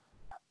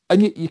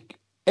 And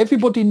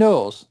everybody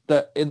knows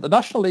that in the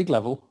National League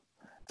level,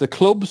 the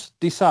clubs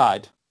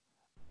decide,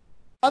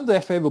 and the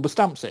FA rubber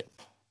stamps it.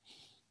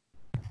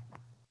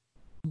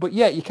 But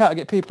yet you can't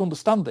get people to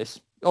understand this.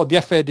 Oh,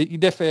 the FA,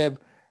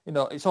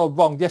 it's all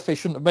wrong. The FA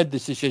shouldn't have made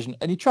this decision.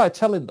 And you try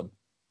telling them.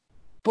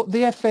 But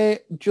the FA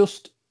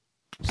just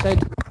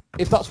said,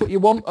 if that's what you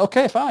want,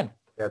 okay, fine.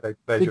 Yeah,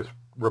 they just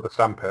rubber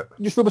stamp it.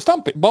 Just rubber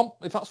stamp it. Bomb.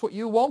 If that's what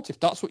you want, if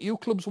that's what you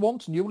clubs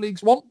want and you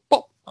leagues want,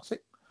 bomb. That's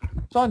it.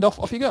 Signed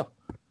off you go.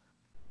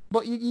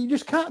 But you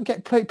just can't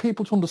get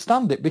people to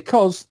understand it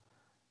because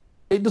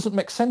it doesn't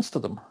make sense to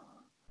them.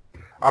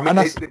 I mean,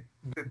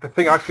 the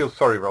thing I feel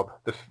sorry, Rob,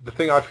 the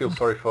thing I feel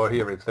sorry for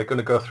here is they're going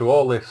to go through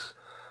all this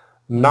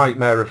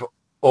nightmare of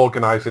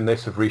organising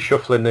this, of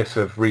reshuffling this,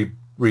 of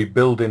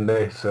rebuilding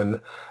this and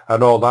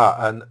all that,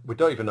 and we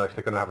don't even know if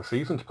they're going to have a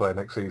season to play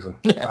next season.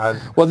 Yeah.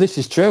 Well, this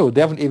is true.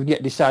 They haven't even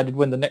yet decided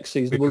when the next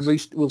season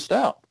will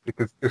start.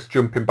 Because just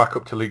jumping back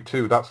up to League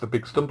Two, that's the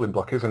big stumbling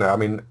block, isn't it? I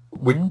mean,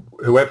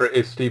 whoever it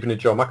is,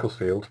 Stevenage or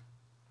Macclesfield,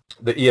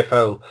 the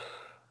EFL,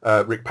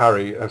 Rick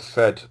Parry, has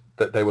said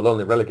that they will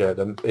only relegate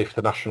them if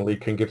the National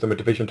League can give them a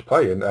division to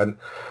play in,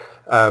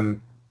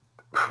 and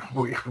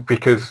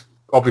because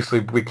obviously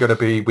we're going to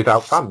be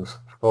without fans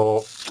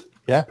for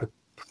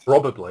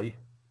probably,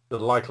 the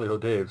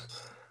likelihood is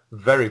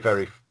very,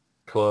 very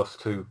close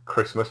to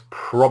Christmas,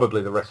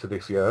 probably the rest of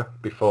this year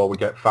before we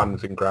get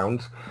fans in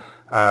grounds.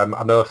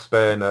 I know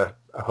Spain are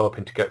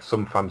hoping to get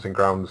some fans in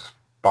grounds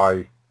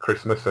by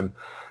Christmas and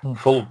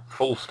full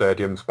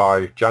stadiums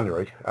by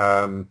January.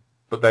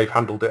 But they've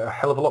handled it a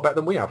hell of a lot better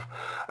than we have.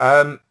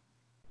 And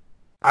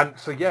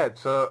so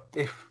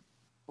if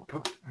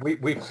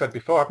we've said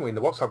before, haven't we, in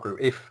the WhatsApp group,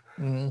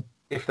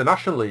 if the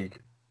National League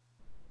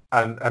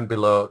and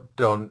below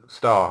don't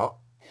start,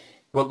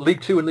 well,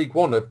 League Two and League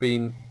One have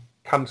been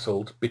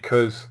cancelled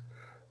because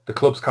the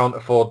clubs can't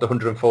afford the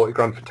 140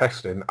 grand for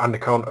testing, and they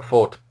can't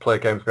afford to play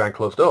games behind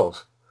closed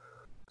doors.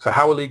 So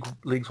how are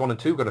Leagues 1 and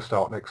 2 going to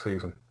start next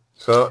season?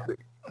 So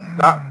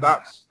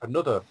that's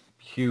another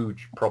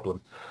huge problem.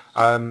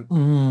 I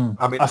mean,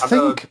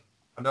 I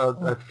know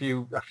a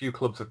few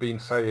clubs have been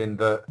saying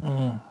that,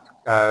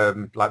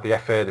 like the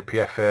FA, the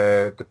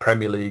PFA, the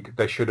Premier League,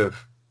 they should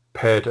have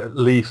paid at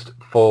least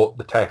for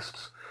the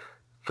tests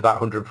for that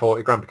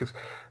 140 grand, because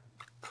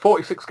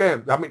 46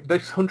 games, I mean,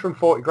 this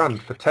 140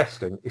 grand for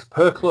testing is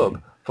per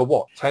club for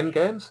what, 10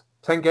 games?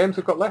 10 games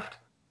they've got left?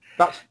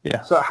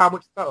 So how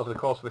much is that over the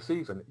course of the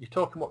season? You're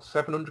talking, what,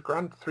 700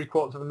 grand,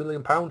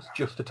 £750,000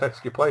 just to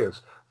test your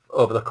players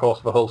over the course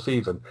of a whole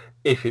season,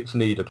 if it's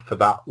needed for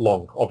that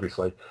long,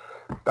 obviously.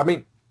 I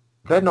mean,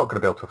 they're not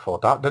going to be able to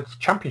afford that. There's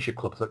championship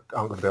clubs that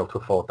aren't going to be able to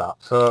afford that.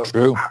 So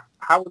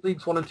how are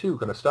Leagues 1 and 2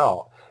 going to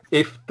start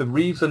if the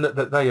reason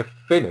that they have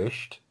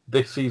finished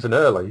this season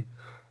early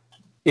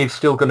is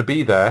still going to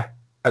be there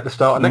at the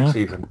start of next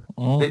season?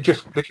 They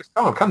just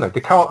can't, can they? They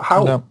can't.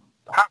 How? No.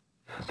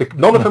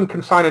 None of them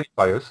can sign any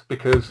players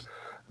because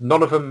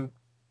none of them,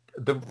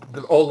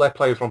 all their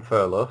players are on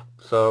furlough.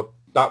 So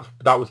that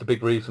was the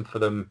big reason for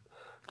them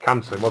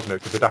cancelling, wasn't it?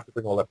 Because they'd have to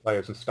bring all their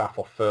players and staff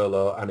off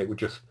furlough, and it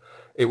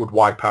would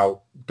wipe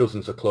out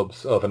dozens of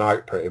clubs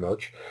overnight, pretty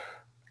much.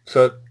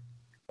 So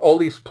all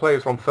these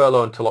players are on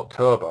furlough until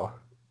October.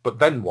 But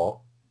then what?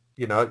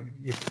 You know,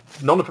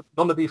 none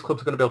of these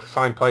clubs are going to be able to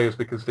sign players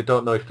because they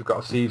don't know if they've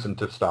got a season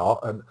to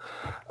start. And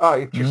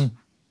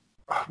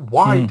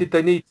why did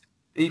they need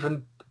to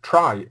even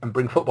try and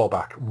bring football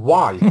back?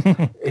 Why?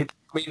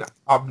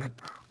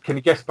 Can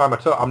you guess by my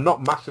tone? I'm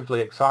not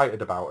massively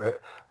excited about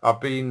it. I've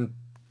been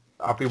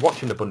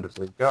watching the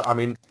Bundesliga. I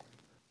mean,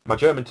 my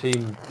German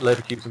team,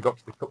 Leverkusen, got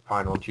to the cup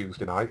final on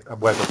Tuesday night,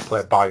 where they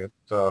played Bayern.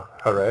 So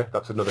hooray!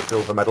 That's another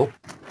silver medal.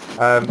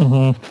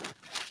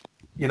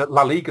 You know,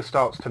 La Liga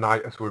starts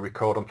tonight as we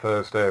record on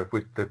Thursday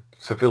with the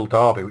Seville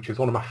derby, which is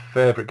one of my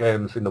favourite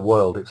games in the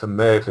world. It's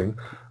amazing.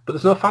 But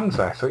there's no fans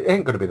there, so it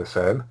ain't going to be the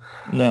same.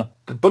 No.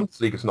 The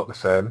Bundesliga's not the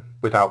same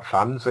without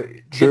fans.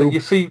 You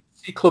see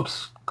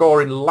clubs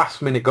scoring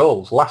last-minute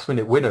goals,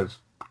 last-minute winners,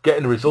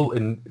 getting a result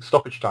in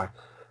stoppage time.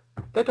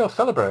 They don't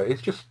celebrate.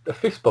 It's just a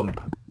fist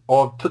bump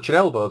or touching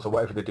elbows or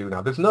whatever they do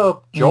now. There's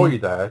no joy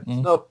there.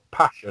 There's no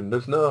passion.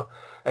 There's no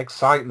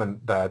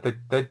excitement there.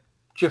 They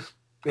just...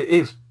 It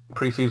is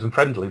pre-season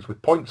friendlies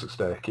with points at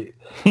stake.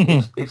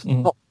 It's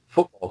not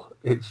football.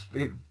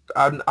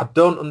 I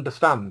don't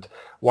understand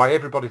why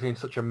everybody's in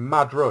such a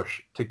mad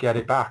rush to get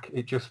it back.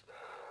 It just,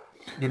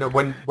 you know,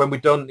 when we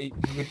don't,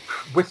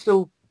 we're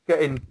still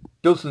getting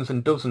dozens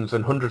and dozens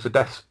and hundreds of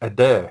deaths a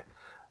day,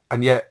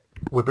 and yet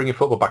we're bringing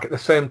football back at the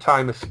same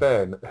time as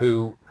Spain,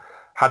 who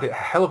had it a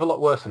hell of a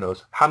lot worse than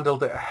us,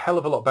 handled it a hell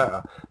of a lot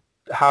better,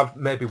 have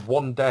maybe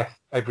one death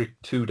every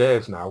 2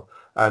 days now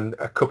and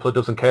a couple of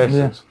dozen cases.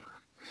 Yeah.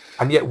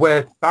 And yet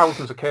we're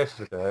thousands of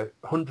cases a day,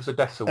 hundreds of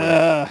deaths a week.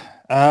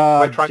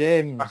 We're trying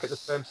to get back at the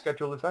same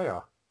schedule as they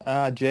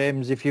are.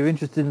 James, if you're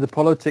interested in the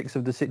politics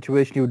of the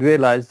situation, you would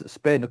realise that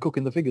Spain are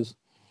cooking the figures.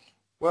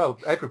 Well,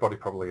 everybody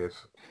probably is.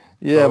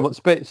 Yeah, but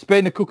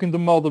Spain are cooking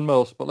them more than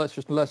most, but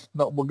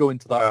we'll go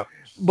into that. Yeah.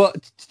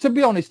 But to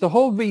be honest, the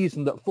whole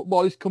reason that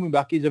football is coming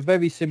back is a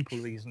very simple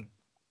reason.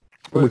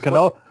 Well,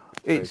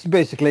 it's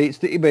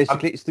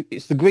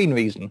the green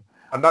reason.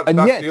 And that's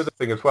the other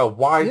thing as well.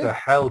 Why the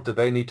hell do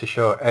they need to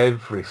show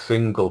every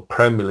single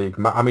Premier League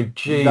match? I mean,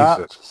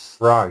 Jesus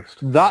Christ.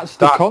 That's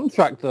the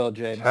contract, though,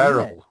 James.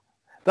 Terrible.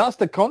 That's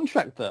the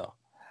contract, though.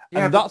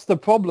 And that's the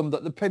problem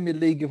that the Premier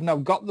League have now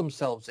got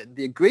themselves in.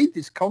 They agreed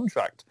this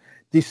contract.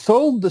 They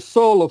sold the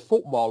soul of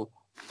football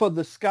for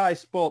the Sky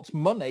Sports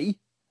money,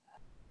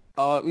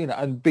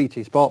 and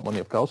BT Sport money,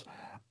 of course.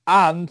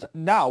 And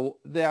now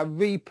they are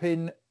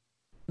reaping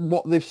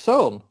what they've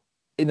sown.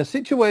 In a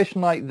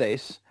situation like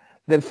this,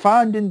 they're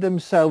finding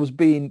themselves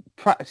being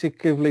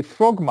practically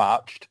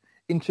frog-marched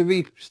into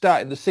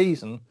restarting the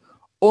season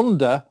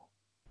under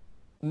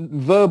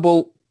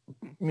verbal,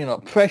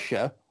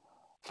 pressure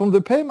from the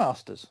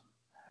paymasters.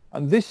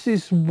 And this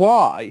is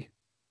why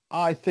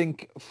I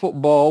think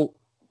football,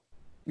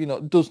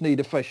 does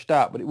need a fresh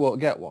start, but it won't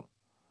get one.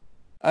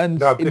 And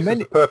this is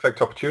the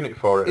perfect opportunity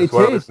for it as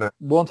well, isn't it?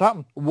 Won't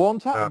happen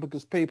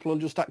because people will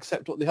just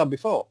accept what they had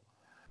before.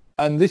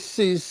 And this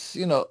is,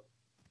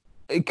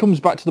 it comes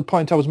back to the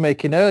point I was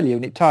making earlier,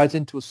 and it ties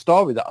into a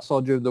story that I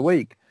saw during the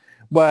week,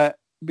 where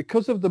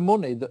because of the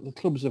money that the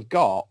clubs have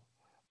got,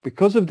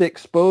 because of the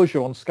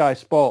exposure on Sky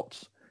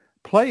Sports,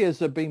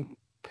 players are being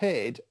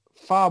paid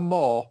far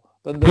more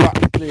than their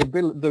actually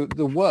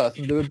the worth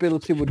and their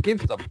ability would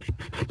give them.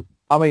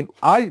 I mean,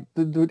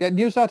 the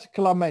news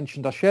article I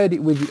mentioned, I shared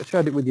it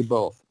with you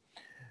both.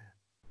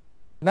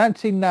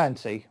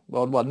 1990,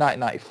 well,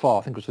 1994,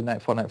 I think it was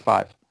 94,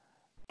 95.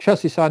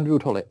 Chelsea signed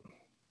Ruud Gullit.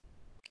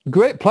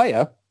 Great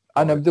player,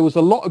 and there was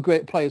a lot of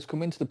great players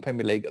come into the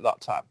Premier League at that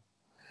time.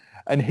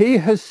 And he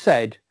has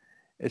said,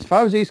 as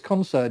far as he's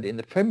concerned, in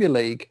the Premier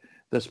League,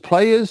 there's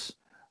players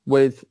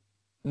with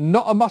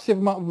not a massive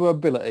amount of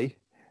ability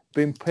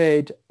being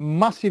paid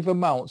massive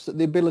amounts that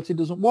the ability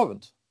doesn't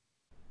warrant.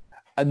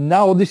 And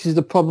now this is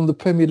the problem the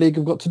Premier League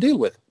have got to deal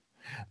with.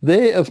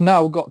 They have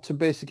now got to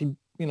basically,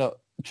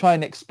 try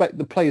and expect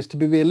the players to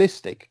be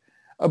realistic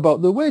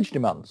about their wage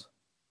demands.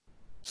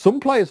 Some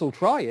players will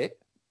try it,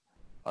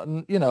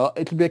 and,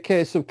 it'll be a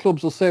case of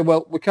clubs will say,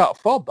 well, we can't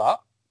afford that.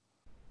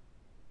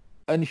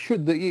 And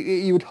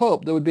you would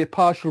hope there would be a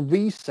partial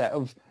reset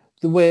of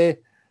the way,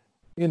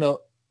 the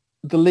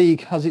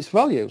league has its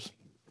values.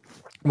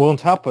 Won't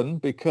happen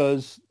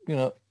because,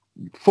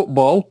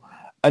 football,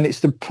 and it's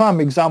the prime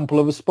example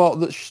of a sport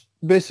that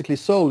basically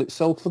sold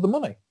itself for the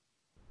money.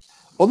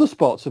 Other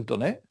sports have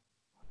done it,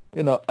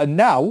 and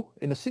now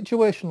in a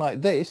situation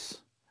like this,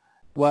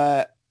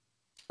 where,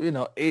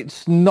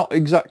 it's not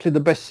exactly the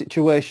best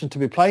situation to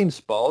be playing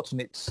sports, and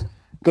it's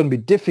going to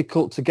be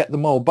difficult to get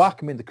them all back.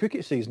 I mean, the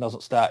cricket season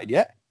hasn't started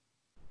yet.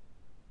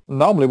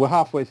 Normally, we're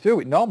halfway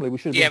through it. Normally, we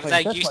should. Yeah, but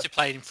they're used to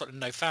playing in front of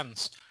no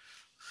fans.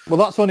 Well,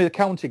 that's only the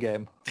county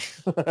game.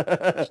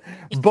 But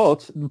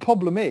the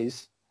problem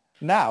is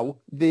now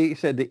the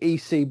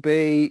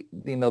ECB,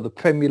 the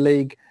Premier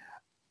League,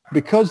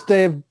 because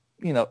they've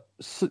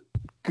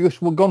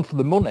gone for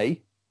the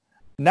money.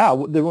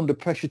 Now they're under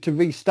pressure to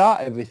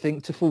restart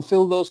everything to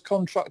fulfil those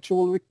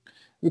contractual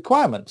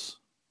requirements.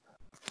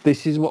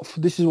 This is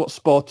what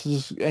sport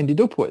has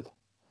ended up with,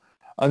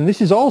 and this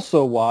is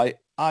also why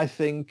I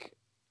think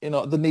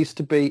there needs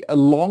to be a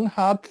long,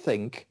 hard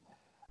think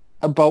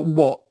about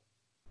what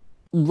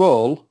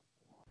role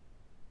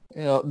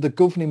the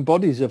governing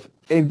bodies of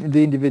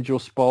the individual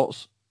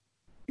sports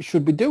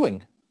should be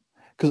doing,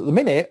 because at the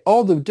minute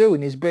all they're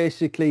doing is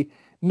basically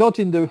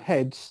nodding their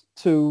heads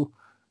to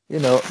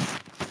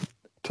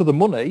to the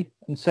money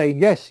and saying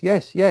yes,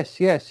 yes, yes,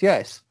 yes,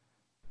 yes,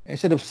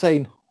 instead of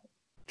saying,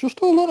 just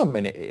hold on a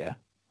minute here.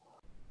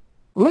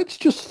 Let's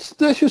just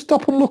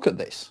stop and look at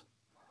this.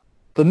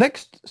 The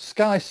next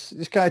Sky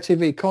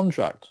TV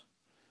contract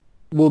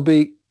will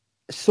be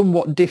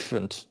somewhat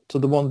different to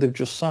the one they've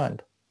just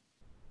signed.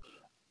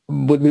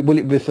 Will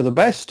it be for the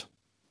best?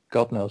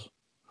 God knows.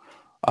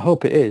 I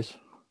hope it is.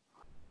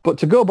 But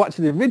to go back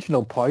to the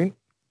original point,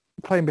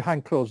 playing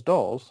behind closed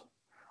doors,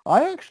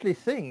 I actually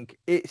think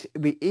it'd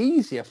be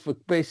easier for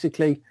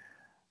basically,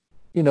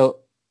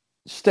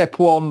 step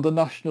one, the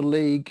National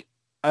League,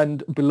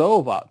 and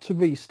below that to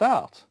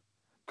restart,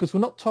 because we're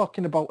not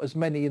talking about as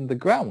many in the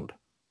ground,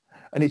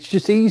 and it's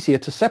just easier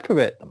to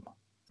separate them.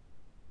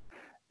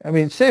 I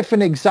mean, say for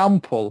an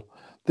example,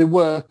 they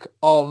work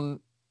on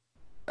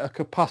a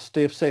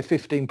capacity of say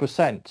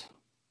 15%.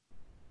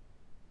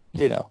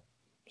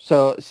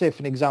 So say for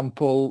an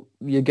example,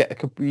 you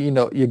get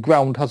your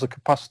ground has a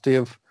capacity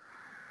of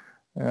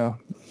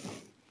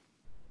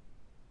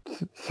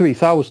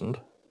 3,000.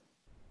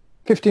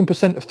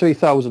 15% of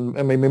 3,000.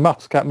 I mean, my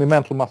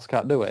mental maths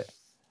can't do it.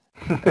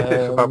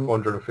 It's about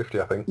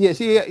 450, I think. Yeah.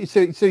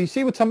 So you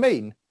see what I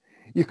mean?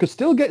 You could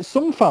still get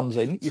some fans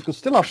in. You could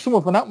still have some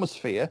of an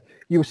atmosphere.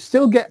 You would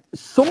still get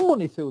some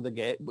money through the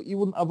gate, but you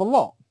wouldn't have a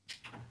lot.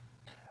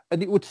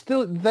 And it would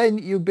still, then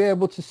you'd be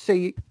able to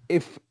see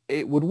if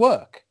it would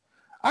work.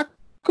 I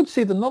could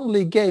see the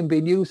non-league game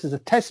being used as a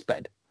test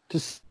bed to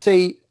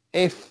see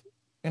if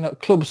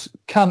clubs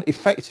can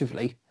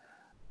effectively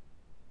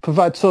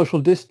provide social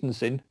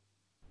distancing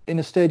in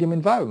a stadium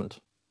environment.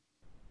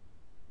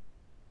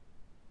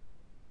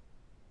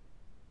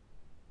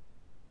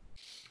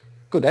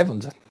 Good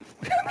heavens.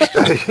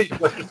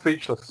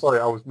 Speechless. Sorry,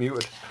 I was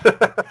muted.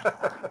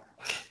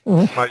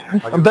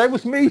 And there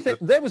was me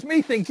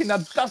thinking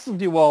that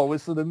dazzled you all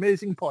with an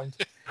amazing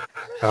point.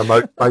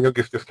 My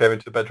youngest just came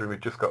into the bedroom. He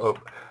just got up.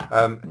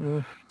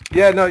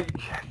 Yeah, no,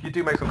 you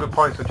do make some good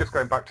points. And just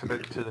going back to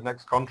the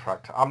next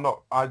contract,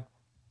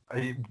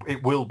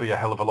 it will be a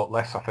hell of a lot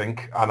less, I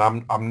think, and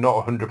I'm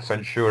not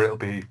 100% sure it'll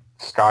be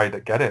Sky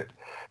that get it.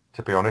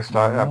 To be honest,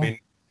 I mean,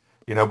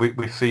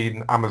 we've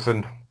seen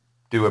Amazon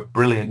do a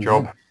brilliant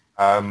job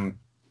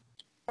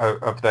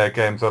of their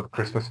games over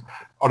Christmas.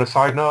 On a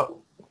side note,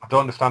 I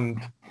don't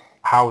understand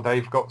how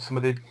they've got some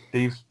of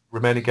these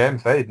remaining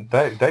games. They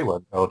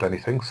weren't owed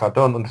anything, so I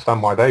don't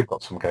understand why they've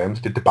got some games.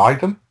 Did they buy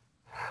them?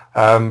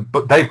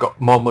 But they've got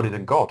more money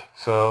than God,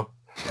 so...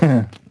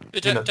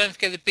 But don't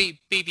forget the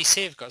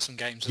BBC have got some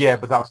games. Yeah,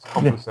 but that's to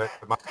compensate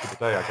for the match of the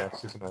day, I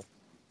guess, isn't it?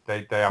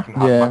 They haven't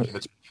had match of the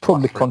day.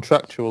 Probably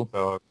contractual.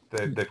 So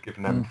they've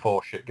given them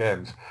 4 shit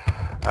games.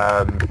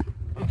 And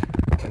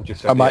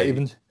just said, we might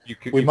even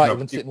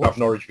have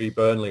Norwich v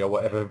Burnley or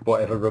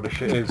whatever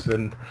rubbish it is,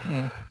 and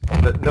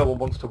that no one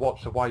wants to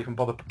watch. So why even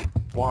bother?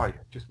 Why?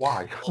 Just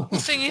why? Well, the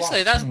thing is,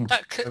 though,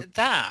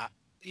 that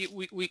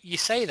you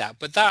say that,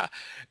 but that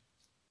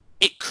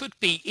it could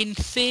be in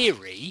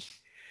theory.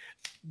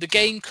 The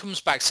game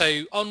comes back,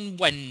 so on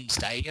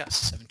Wednesday,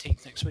 that's the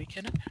 17th next week,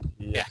 isn't it?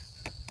 Yeah.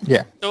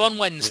 Yeah. So on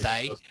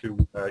Wednesday, Those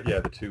two,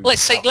 the two.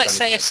 let's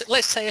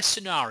say a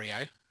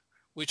scenario,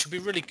 which would be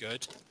really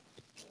good,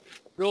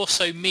 would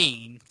also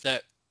mean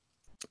that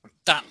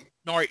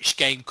Norwich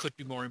game could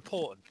be more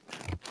important.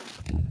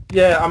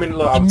 Yeah, I mean,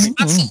 look, I was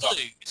thinking,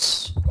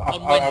 Lose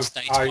on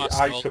Wednesday to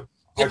Arsenal,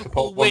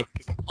 Liverpool win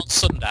on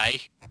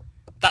Sunday,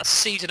 that's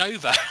season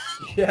over.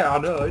 Yeah, I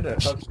know, isn't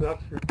it?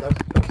 That's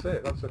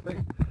it. That's the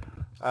thing.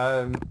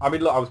 I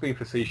mean, look, I was being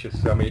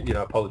facetious. I mean,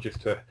 apologies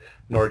to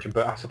Norwich,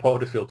 but I support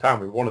Huddersfield Town.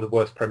 We're one of the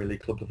worst Premier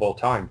League clubs of all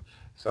time.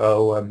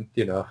 So, I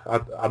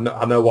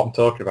know what I'm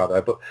talking about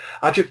there. But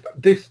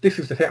this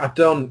is the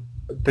thing.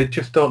 They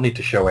just don't need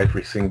to show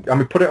every single. I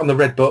mean, put it on the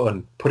red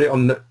button. Put it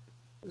on the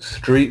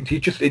street.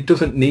 It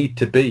doesn't need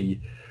to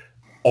be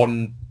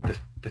on the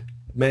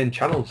main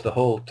channels the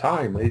whole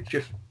time. It's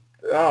just.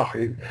 I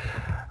mean,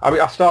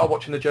 I started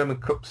watching the German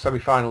Cup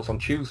semi-finals on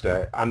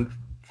Tuesday, and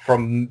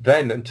from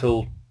then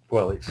until,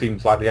 well, it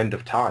seems like the end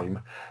of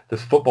time,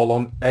 there's football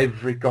on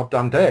every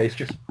goddamn day. It's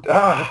just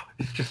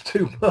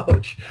too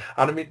much.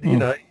 And I mean,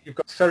 you've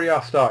got Serie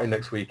A starting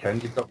next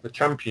weekend. You've got the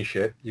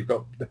Championship. You've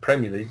got the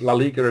Premier League. La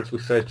Liga, as we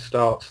said,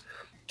 starts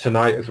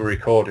tonight as we're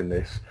recording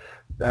this.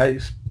 I'm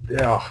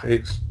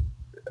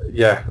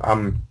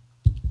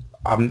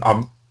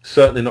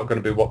certainly not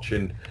going to be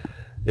watching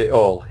it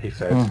all, he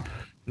said.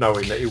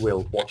 Knowing that he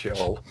will watch it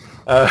all.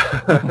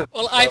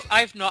 Well,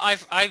 I've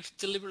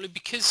deliberately,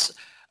 because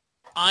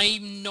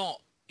I'm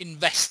not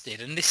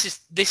invested, and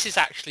this is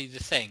actually the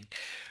thing.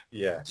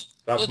 Yeah,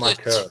 that's my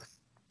curse.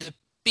 The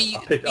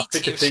BT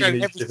have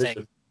shown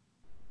everything,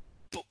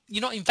 but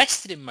you're not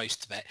invested in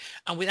most of it,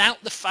 and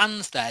without the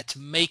fans there to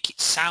make it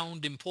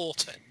sound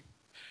important,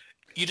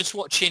 you're just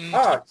watching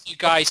you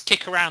guys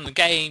kick around the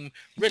game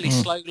really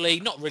slowly,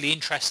 not really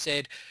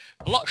interested.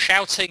 A lot of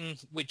shouting,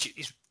 which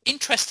is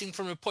interesting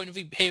from a point of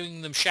view,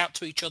 hearing them shout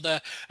to each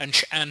other and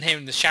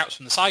hearing the shouts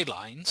from the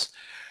sidelines,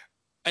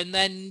 and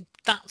then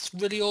that's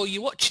really all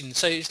you're watching.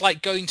 So it's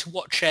like going to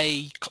watch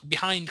a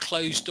behind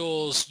closed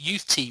doors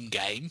youth team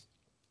game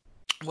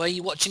where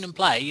you're watching them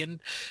play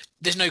and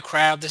there's no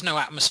crowd, there's no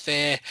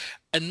atmosphere,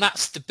 and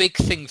that's the big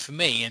thing for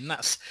me, and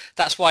that's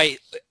why it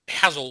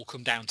has all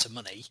come down to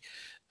money.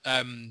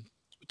 The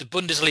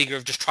Bundesliga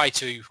have just tried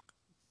to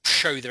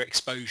show their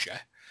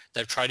exposure.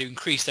 They've tried to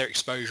increase their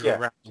exposure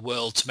around the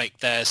world to make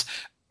theirs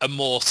a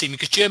more seen,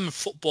 because German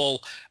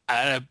football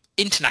at an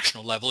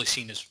international level is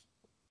seen as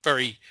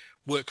very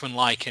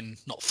workmanlike and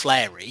not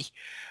flary.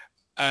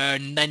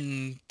 And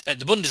then at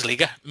the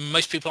Bundesliga,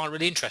 most people aren't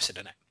really interested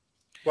in it.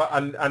 Well,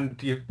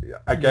 and you,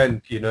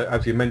 again,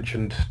 as you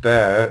mentioned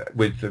there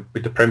with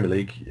the Premier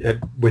League,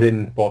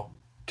 within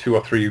 2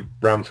 or 3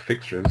 rounds of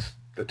fixtures,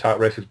 the title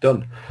race is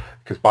done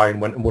because Bayern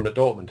went and won at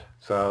Dortmund.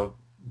 So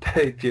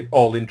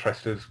all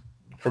interest is,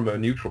 from a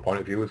neutral point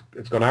of view,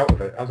 it's gone out of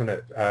it, hasn't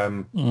it?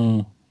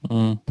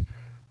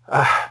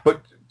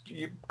 But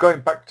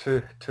going back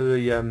to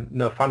the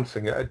no fans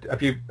thing,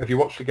 have you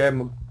watched the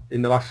game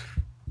in the last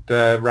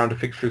round of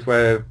fixtures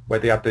where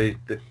they had the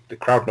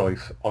crowd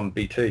noise on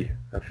BT?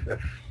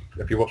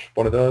 Have you watched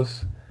one of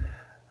those?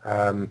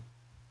 It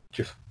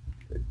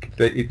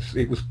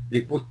was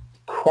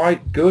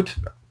quite good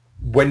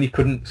when you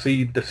couldn't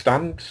see the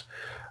stands,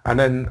 and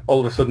then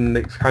all of a sudden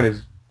it's kind of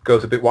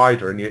goes a bit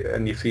wider,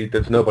 and you see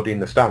there's nobody in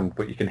the stand,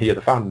 but you can hear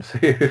the fans.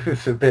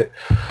 It's a bit,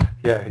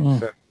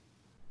 it's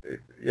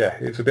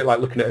a bit like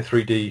looking at a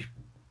 3D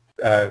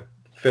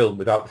film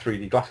without the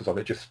 3D glasses on.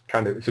 It just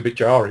kind of, it's a bit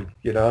jarring,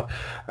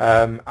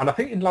 And I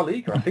think in La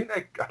Liga, I think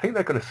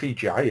they're going to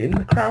CGI in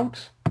the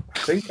crowds. I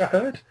think I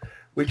heard,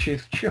 which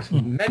is just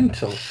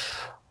mental.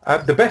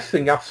 The best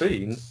thing I've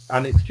seen,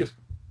 and it's just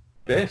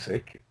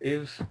basic,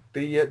 is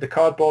the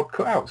cardboard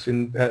cutouts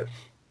in.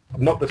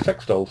 Not the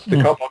sex dolls,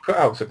 the cardboard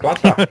cutouts at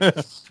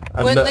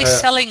Gladbach. Weren't they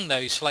selling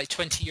those for like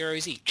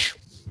 €20 each?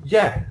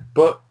 Yeah,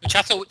 but which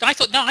I think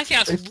that's a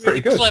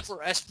really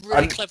clever,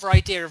 clever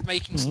idea of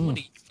making some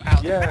money out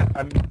of it. Yeah,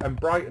 and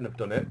Brighton have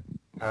done it,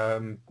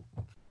 and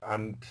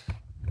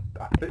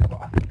I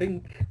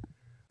think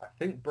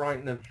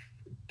Brighton have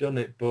done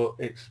it, but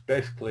it's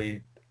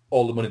basically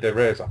all the money they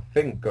raise, I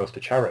think, goes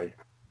to charity.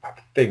 I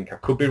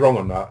could be wrong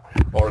on that,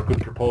 or a good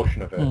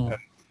proportion of it.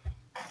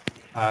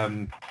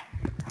 And,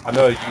 I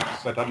know you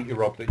said, hadn't you,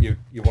 Rob, that you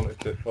wanted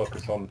to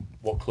focus on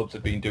what clubs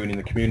have been doing in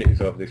the communities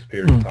over this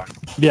period of time.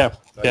 Yeah,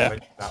 so you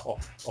mentioned that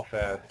off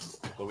air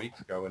a couple of weeks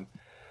ago, and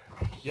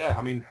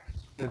I mean,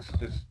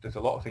 there's a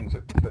lot of things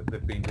that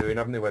they've been doing,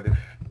 haven't they, where they're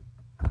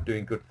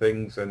doing good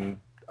things, and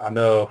I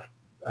know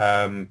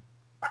I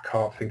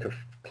can't think of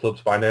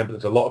clubs by name, but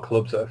there's a lot of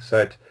clubs that have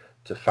said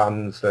to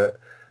fans that,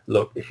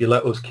 look, if you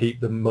let us keep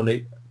the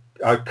money,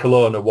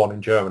 Cologne are one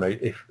in Germany,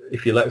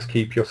 if you let us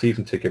keep your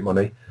season ticket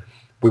money,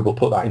 we will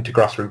put that into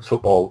grassroots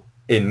football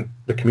in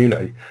the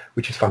community,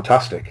 which is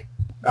fantastic.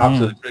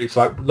 Absolutely. It's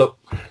like, look,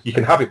 you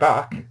can have it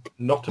back,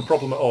 not a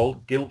problem at all.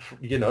 Guilt,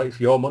 it's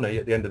your money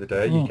at the end of the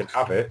day. You can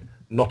have it,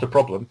 not a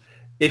problem.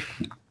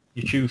 If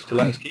you choose to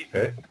let us keep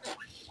it,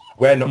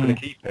 we're not going to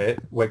keep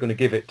it. We're going to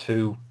give it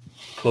to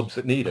clubs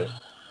that need it,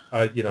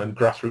 and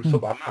grassroots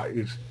football.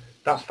 And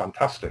that's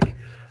fantastic.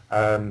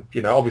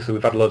 Obviously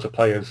we've had loads of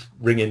players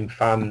ringing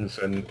fans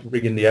and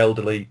ringing the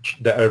elderly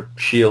that are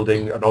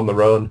shielding and on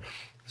their own.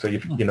 So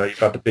you've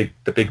had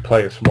the big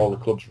players from all the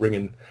clubs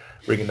ringing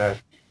their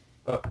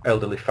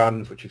elderly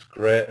fans, which is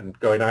great, and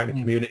going out in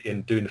the community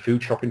and doing the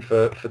food shopping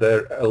for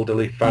their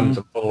elderly fans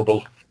and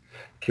vulnerable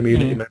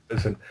community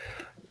members. And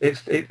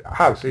it's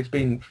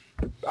been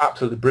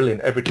absolutely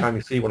brilliant. Every time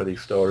you see one of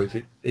these stories,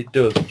 it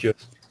does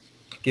just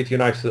gives you a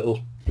nice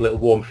little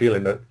warm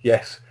feeling that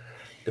yes,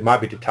 they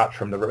might be detached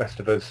from the rest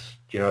of us.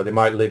 They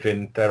might live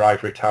in their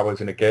ivory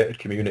towers in a gated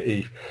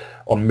community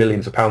on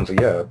millions of pounds a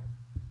year,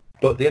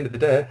 but at the end of the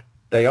day,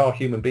 they are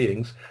human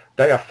beings.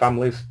 They have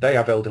families, they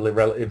have elderly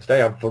relatives, they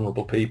have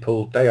vulnerable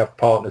people, they have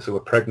partners who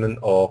are pregnant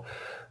or,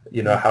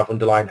 have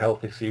underlying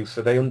health issues.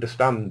 So they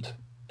understand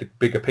the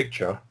bigger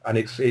picture, and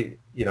it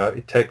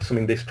takes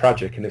something this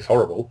tragic and this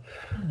horrible,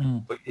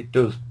 but it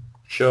does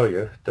show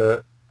you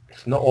that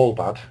it's not all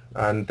bad,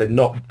 and they're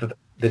not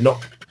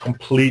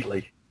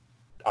completely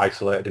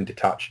isolated and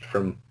detached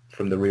from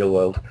the real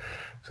world.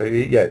 So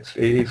yeah,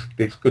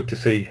 it's good to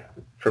see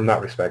from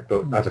that respect.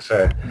 But as I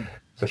say,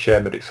 it's a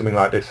shame that it's something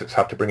like this that's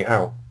had to bring it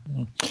out.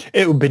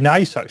 It would be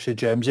nice, actually,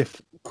 James,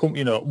 if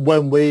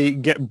when we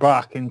get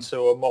back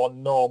into a more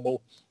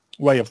normal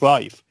way of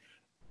life,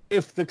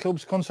 if the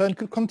clubs concerned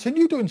could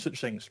continue doing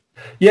such things.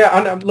 Yeah,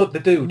 and look, they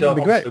do. That'd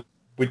be great.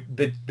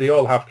 They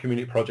all have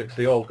community projects.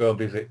 They all go and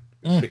visit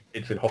sick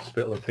kids in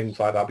hospital and things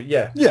like that. But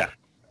yeah.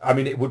 I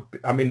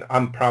mean,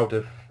 I'm proud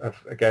of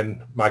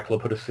again, my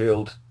club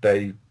Huddersfield.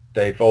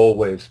 They've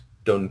always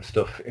done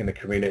stuff in the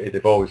community.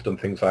 They've always done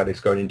things like this,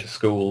 going into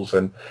schools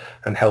and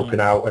helping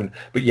out.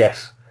 But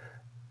yes,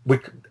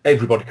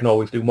 everybody can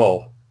always do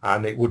more,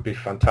 and it would be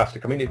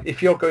fantastic. I mean,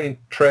 if you're going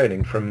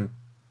training from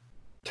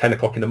 10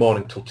 o'clock in the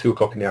morning till 2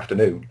 o'clock in the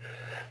afternoon,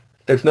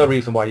 there's no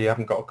reason why you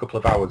haven't got a couple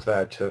of hours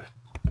there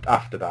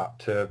after that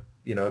to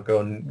go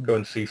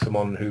and see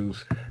someone who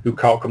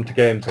can't come to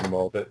games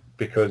anymore,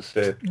 because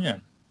they're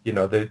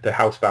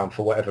housebound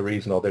for whatever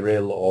reason, or they're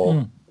ill,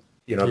 or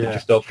they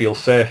just don't feel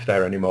safe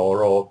there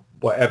anymore, or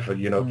whatever,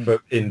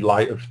 in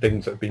light of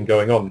things that have been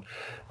going on.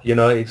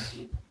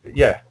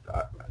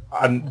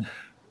 And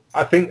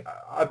I think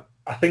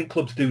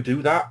clubs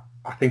do that.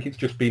 I think it's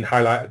just been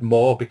highlighted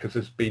more because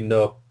there's been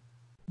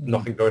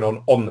nothing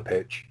going on the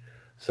pitch,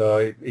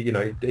 so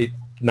it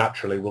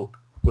naturally will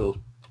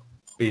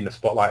be in the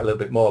spotlight a little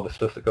bit more, the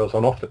stuff that goes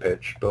on off the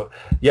pitch. But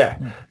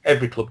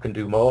every club can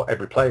do more,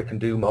 every player can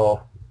do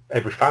more,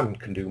 every fan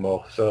can do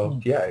more. So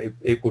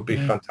it would be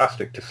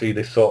fantastic to see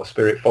this sort of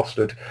spirit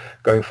fostered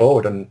going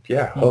forward. And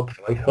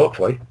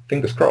hopefully,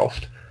 fingers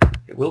crossed,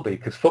 it will be,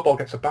 because football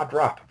gets a bad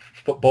rap.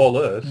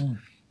 Footballers,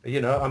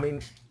 I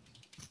mean,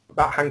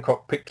 Matt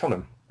Hancock picked on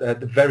them at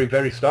the very,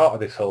 very start of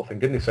this whole thing,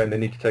 didn't he, saying they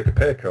need to take a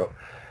pay cut.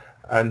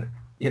 And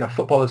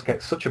footballers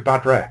get such a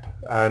bad rep,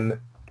 and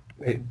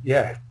if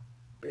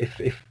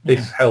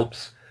this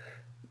helps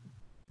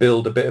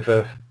build a bit of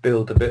a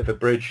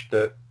bridge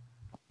that,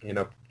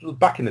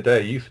 back in the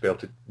day, you used to be able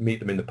to meet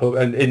them in the pub,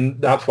 and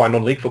that's why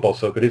non-league football's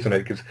so good, isn't it?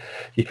 Because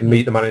you can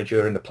meet the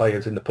manager and the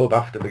players in the pub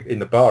in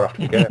the bar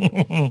after the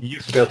game. You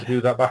used to be able to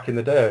do that back in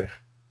the day,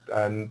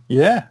 and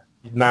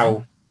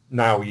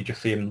now you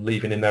just see them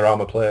leaving in their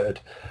armour-plated,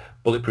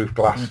 bulletproof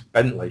glass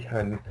Bentley.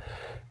 And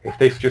if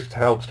this just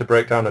helps to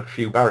break down a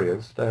few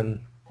barriers,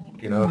 then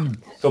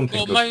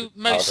something. Well,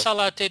 Mo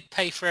Salah did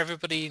pay for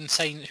everybody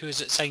who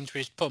was at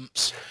Sainsbury's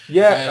pumps.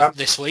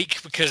 This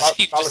week, because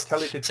he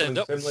Balotelli did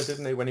something similar,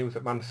 didn't he, when he was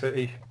at Man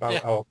City?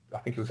 I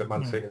think he was at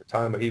Man City at the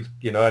time. But he's,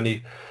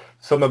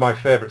 some of my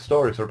favourite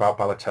stories are about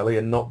Balotelli,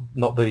 and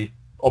not the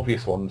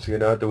obvious ones.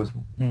 There was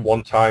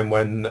one time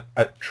when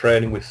at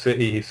training with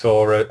City, he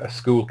saw a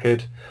school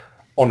kid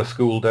on a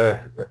school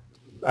day,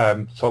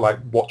 sort of like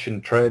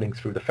watching training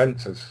through the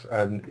fences,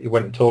 and he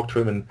went and talked to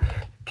him, and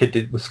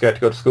kid was scared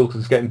to go to school because he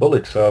was getting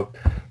bullied. So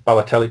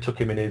Balotelli took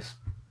him in his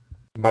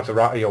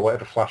Maserati or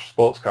whatever flash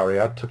sports car he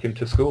had, took him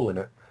to school in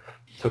it,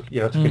 took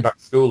him back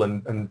to school,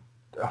 and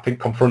I think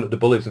confronted the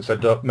bullies and said,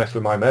 "Don't mess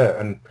with my mate."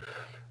 And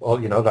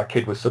that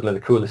kid was suddenly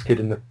the coolest kid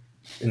in the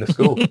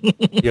school. So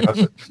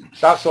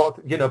that sort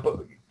of,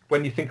 but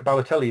when you think of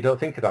Balotelli, you don't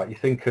think of that. You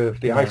think of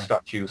the ice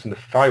statues and the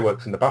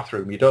fireworks in the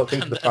bathroom. You don't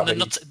think of the fact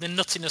that the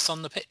nuttiness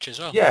on the pitch as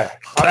well. Yeah,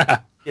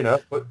 but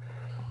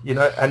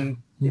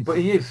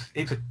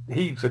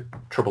he's a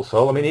trouble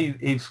soul. I mean,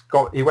 he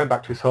went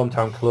back to his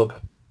hometown club,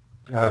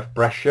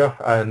 Brescia,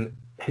 and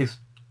his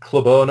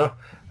club owner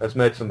has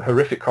made some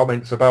horrific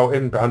comments about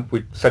him, and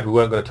we said we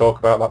weren't going to talk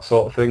about that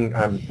sort of thing,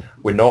 and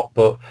we're not.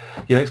 But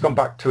he's gone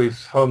back to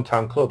his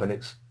hometown club, and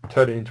it's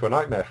turning into a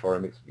nightmare for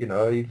him. It's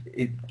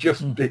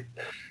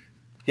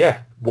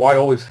why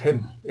always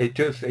him? It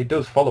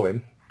does follow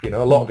him. A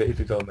lot of it is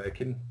his own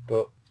making,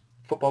 but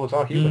footballers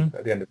are human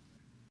at the end of it.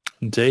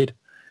 Indeed.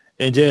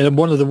 And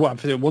one of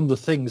the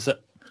things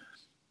that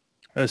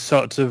has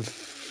sort of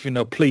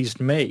pleased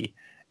me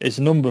is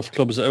a number of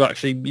clubs that are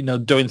actually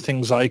doing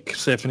things like,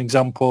 say for an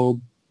example,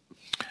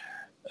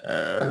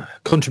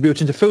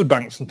 contributing to food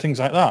banks and things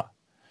like that.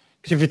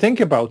 Because if you think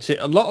about it,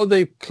 a lot of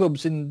the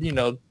clubs in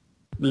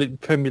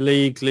Premier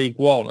League, League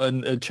One,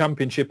 and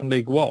Championship and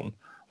League One.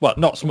 Well,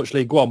 not so much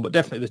League One, but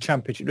definitely the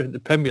Championship and the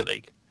Premier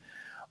League.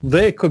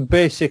 They could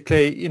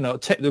basically,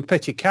 take the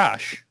petty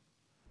cash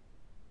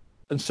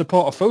and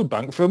support a food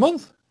bank for a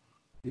month.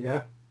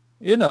 Yeah.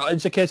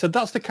 It's a case of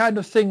that's the kind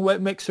of thing where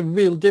it makes a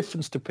real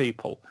difference to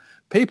people.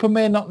 People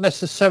may not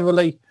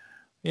necessarily,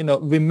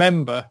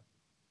 remember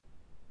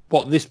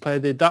what this player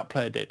did, that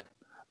player did.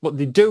 But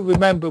they do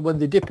remember when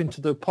they dip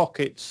into their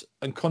pockets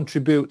and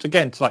contribute,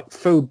 again, to like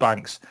food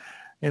banks,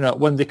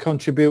 when they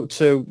contribute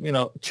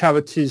to,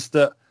 charities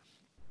that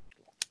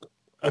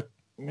are,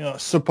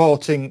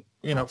 supporting,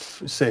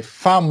 say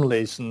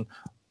families and,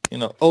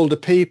 older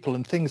people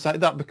and things like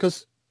that.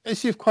 Because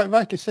as you've quite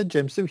rightly said,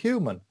 James, they're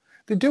human.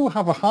 They do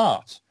have a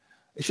heart.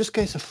 It's just a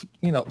case of,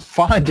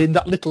 finding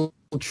that little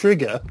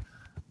trigger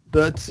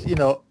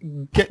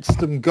that, gets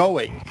them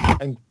going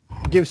and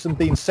gives them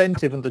the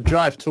incentive and the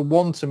drive to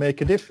want to make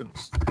a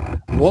difference.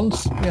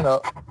 Once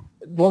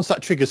that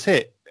trigger's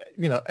hit,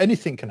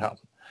 anything can happen.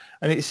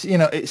 And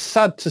it's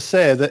sad to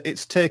say that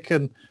it's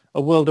taken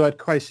a worldwide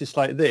crisis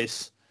like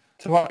this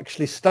to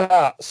actually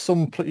start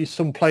some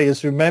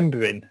players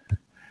remembering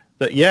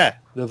that, yeah,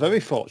 they're very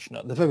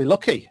fortunate, they're very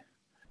lucky.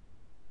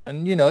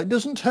 And, it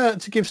doesn't hurt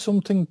to give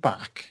something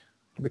back,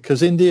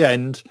 because in the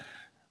end,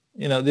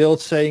 the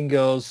old saying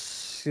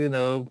goes,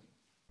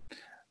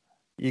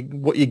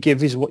 what you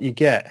give is what you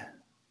get.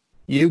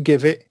 You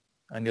give it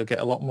and you'll get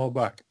a lot more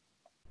back.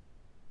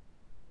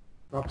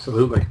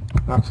 Absolutely.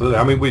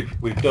 I mean,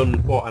 we've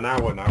done, an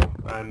hour now,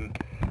 and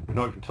we've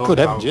not even talked Good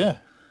about... heavens, yeah.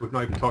 We've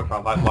not even talked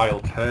about like Lyle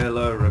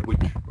Taylor,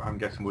 which I'm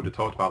guessing we'd have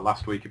talked about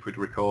last week if we'd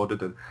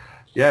recorded. And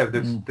yeah,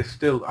 there's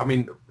still... I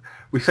mean,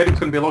 we said it was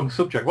going to be a long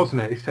subject,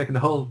 wasn't it? It's taken the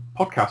whole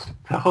podcast,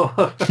 the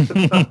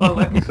whole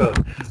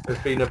episode has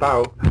been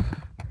about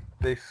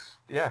this,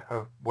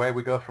 where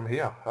we go from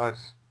here.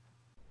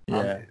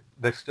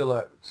 There's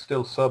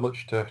still so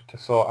much to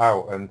sort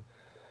out, and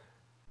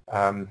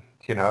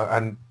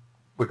and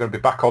we're going to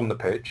be back on the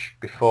pitch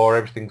before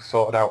everything's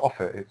sorted out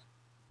off it.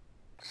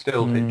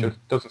 It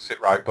just doesn't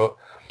sit right, but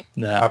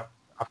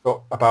I've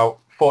got about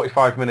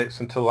 45 minutes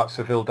until that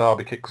Seville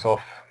derby kicks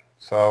off.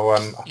 So I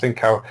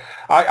think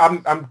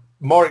I'm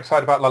more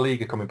excited about La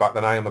Liga coming back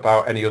than I am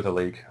about any other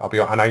league.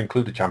 And I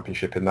include the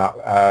Championship in that.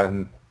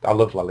 I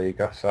love La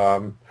Liga,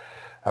 so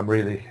I'm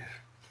really,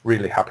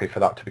 really happy for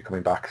that to be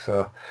coming back.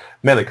 So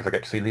mainly because I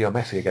get to see Leo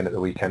Messi again at the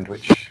weekend,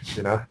 which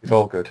is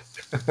all good.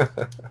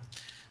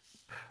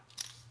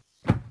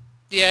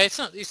 Yeah, it's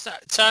not.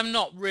 So I'm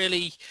not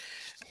really.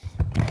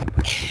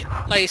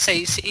 Like I say,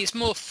 it's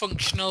more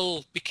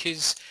functional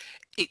because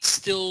it's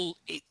still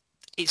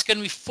it's going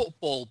to be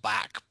football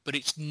back, but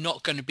it's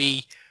not going to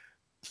be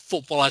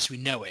football as we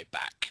know it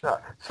back. No.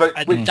 So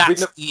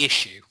that's the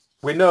issue.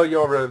 We know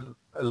you're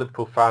a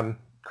Liverpool fan,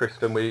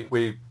 Kristen.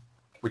 We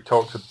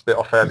talked a bit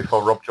off air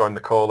before Rob joined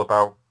the call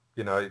about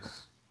you're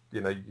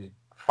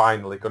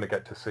finally going to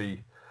get to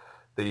see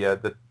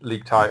the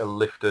league title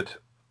lifted.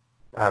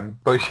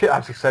 But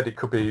as he said, it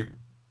could be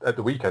at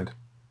the weekend.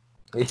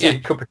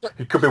 It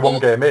could be one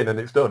game in and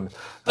it's done.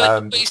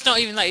 But it's not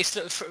even that. It's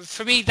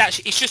for me.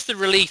 It's just the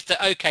relief that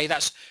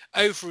that's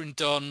over and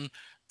done.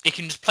 It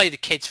can just play the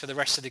kids for the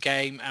rest of the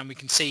game, and we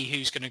can see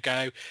who's going to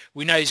go.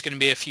 We know there's going to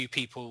be a few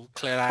people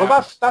clear out.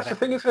 Well, that's the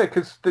thing, isn't it?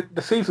 Because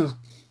the season's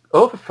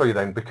over for you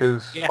then,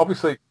 because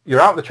obviously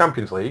you're out of the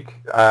Champions League,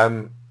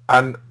 and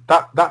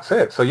that's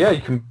it. So yeah,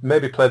 you can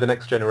maybe play the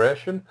next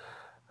generation.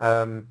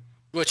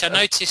 Which I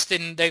noticed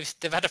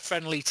they've had a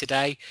friendly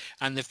today,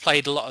 and they've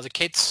played a lot of the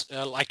kids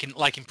like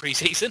in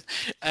pre-season,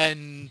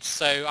 and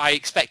so I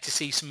expect to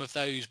see some of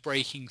those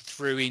breaking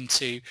through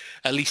into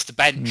at least the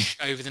bench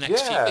over the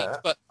next few weeks.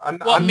 But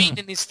what I'm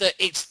meaning is that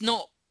it's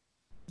not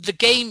the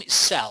game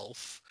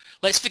itself.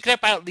 Let's forget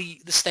about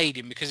the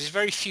stadium, because there's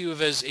very few of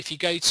us. If you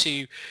go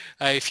to,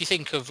 if you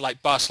think of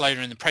like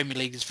Barcelona in the Premier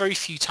League, there's very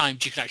few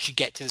times you can actually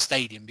get to the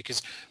stadium,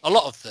 because a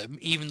lot of them,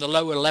 even the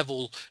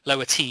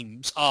lower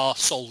teams, are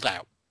sold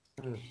out.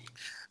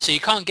 So you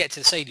can't get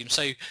to the stadium.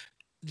 So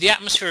the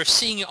atmosphere of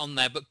seeing it on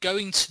there, but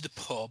going to the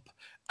pub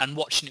and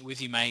watching it with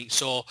your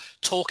mates, or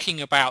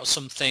talking about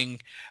something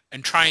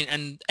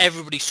and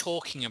everybody's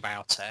talking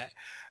about it,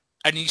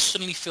 and you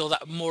suddenly feel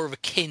that more of a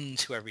kin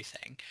to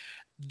everything.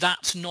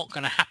 That's not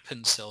going to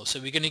happen still.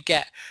 So we're going to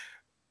get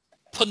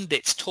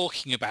pundits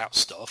talking about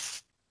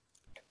stuff,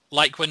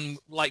 like when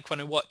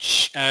I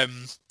watch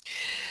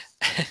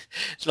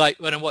like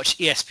when I watch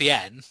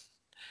ESPN.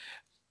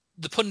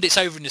 The pundits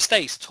over in the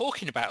States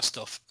talking about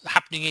stuff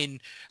happening in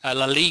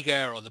La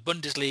Liga or the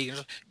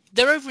Bundesliga.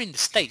 They're over in the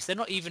States. They're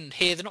not even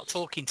here. They're not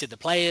talking to the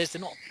players.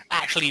 They're not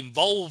actually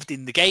involved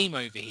in the game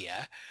over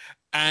here.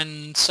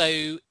 And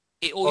so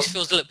it always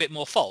feels a little bit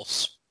more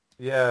false.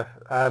 Yeah.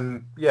 But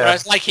I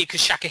like it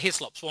because Shaka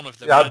Hislop's one of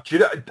them. Yeah,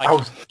 I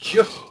was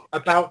just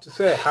about to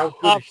say how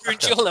good I'll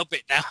print you a little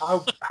bit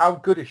now. How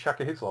good is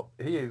Shaka Hislop?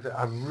 He is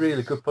a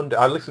really good pundit.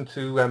 I listened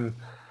to...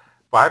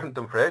 I haven't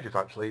done for ages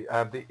actually.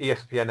 The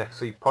ESPN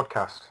FC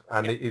podcast,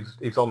 and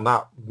he's on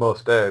that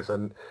most days,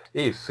 and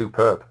he is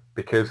superb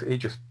because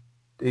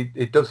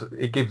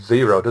he gives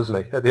zero,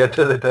 doesn't he? At the end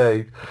of the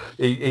day,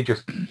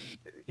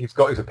 he's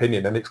got his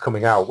opinion and it's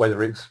coming out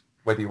whether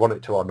you want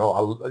it to or not. I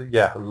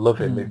love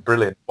him. He's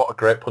brilliant. What a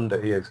great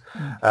pundit he is.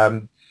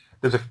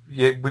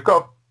 We've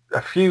got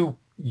a few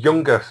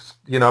younger,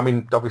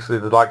 obviously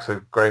the likes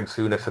of Graham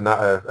Souness and that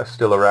are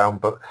still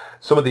around, but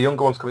some of the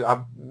younger ones coming.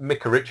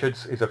 Micah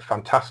Richards is a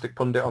fantastic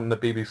pundit on the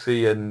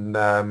BBC, and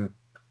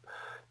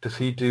does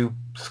he do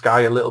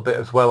Sky a little bit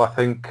as well? I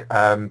think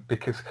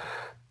because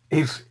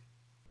he's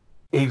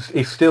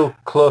still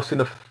close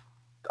enough.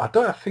 I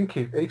think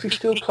is he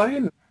still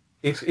playing?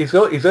 He's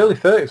early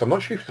 30s. I'm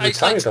not sure if he's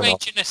retired or not.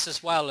 It's like this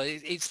as well.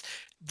 It's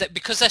that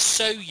because they're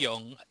so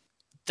young,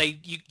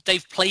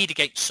 they've played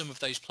against some of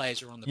those players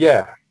who are on the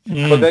pitch.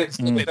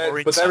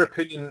 But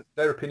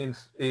their opinion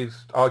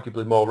is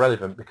arguably more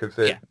relevant because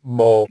they're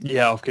more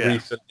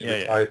recent.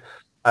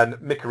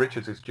 And Micah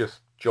Richards is just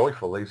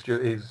joyful.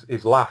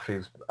 His laugh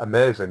is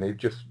amazing. He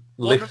just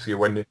lifts you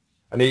when you.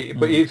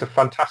 But he's a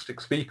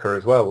fantastic speaker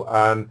as well.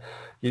 And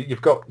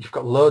you've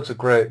got loads of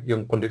great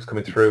young pundits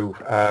coming through.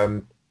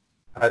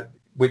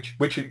 Which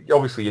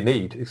obviously you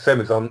need. It's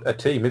same as on a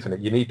team, isn't it?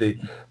 You need the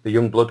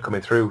young blood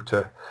coming through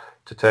to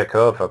take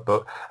over.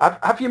 But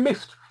have you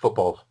missed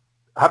football?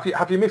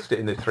 Have you missed it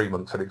in the 3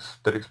 months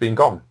that it's been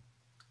gone?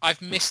 I've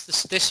missed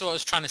this. This is what I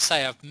was trying to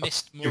say. I've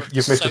missed more You've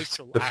missed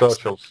the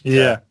socials.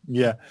 Yeah.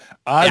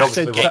 I've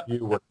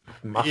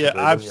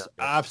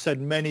said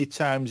many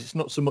times it's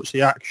not so much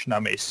the action I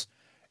miss,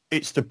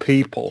 it's the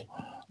people.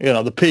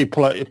 The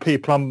people I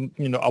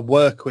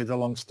work with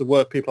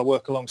people I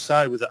work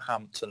alongside with at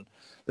Hampton.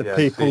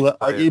 People that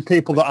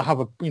I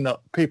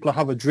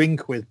have a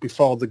drink with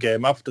before the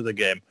game, after the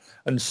game,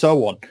 and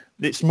so on.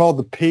 It's more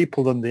the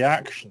people than the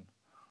action.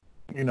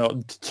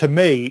 To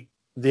me,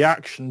 the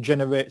action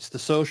generates the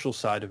social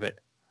side of it.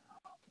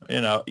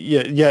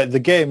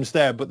 The game's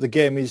there, but the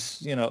game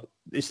is,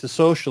 it's the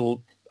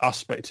social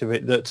aspect of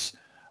it that's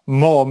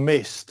more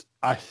missed,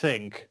 I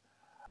think,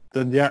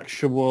 than the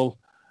actual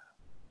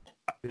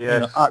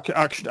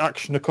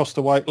action across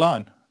the white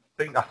line.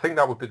 I think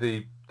that would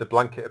be the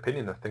blanket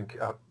opinion. I think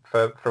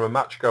from a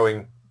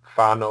match-going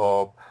fan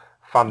or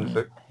fans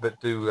that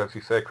do, as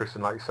you say, Chris,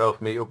 and like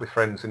yourself, meet up with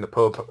friends in the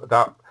pub,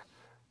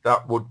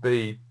 that would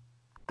be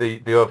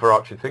the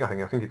overarching thing.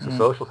 I think it's a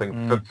social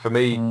thing. For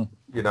me,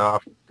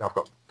 I've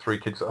got 3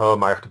 kids at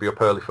home. I have to be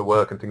up early for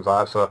work and things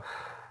like that. So,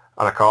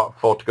 and I can't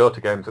afford to go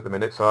to games at the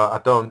minute. So I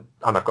don't.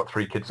 And I've got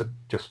 3 kids that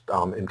just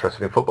aren't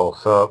interested in football.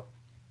 So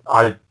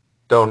I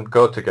don't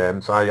go to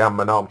games. I am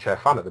an armchair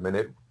fan at the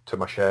minute, to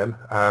my shame.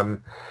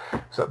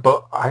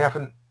 But I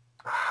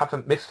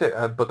haven't missed it.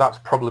 But that's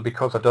probably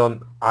because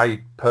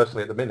I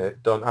personally at the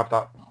minute don't have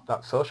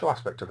that social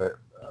aspect of it.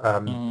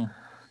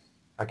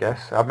 I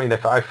guess. I mean,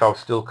 if I was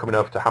still coming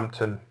over to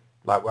Hampton,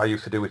 like I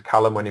used to do with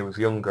Callum when he was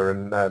younger,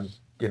 and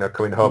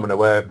coming home and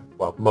away,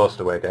 well, most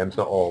away games,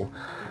 not all.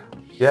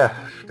 Yeah,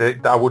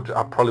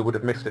 I probably would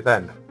have missed it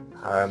then,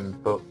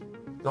 but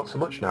not so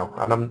much now.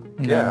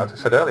 And as I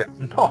said earlier,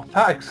 I'm not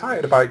that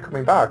excited about it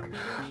coming back,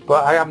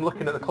 but I am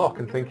looking at the clock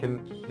and thinking,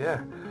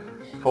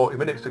 40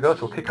 minutes to go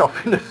till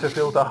kick-off in the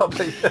Seville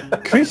derby.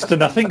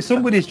 Kristen, I think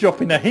somebody's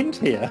dropping a hint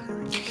here.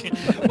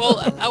 Well,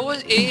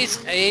 it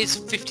is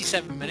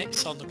 57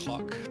 minutes on the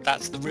clock.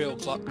 That's the real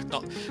clock,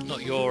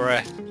 not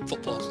your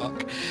football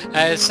clock.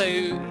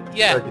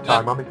 Fergie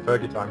time, I'm in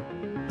Fergie time.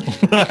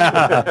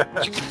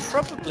 You could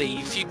probably,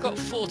 if you've got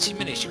 40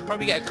 minutes, you could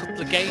probably get a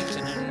couple of games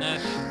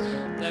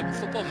in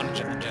Football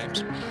Manager then,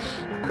 James.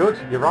 Could,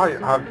 you're right.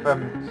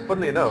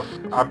 Funnily enough,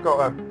 I've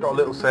got a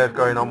little save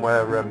going on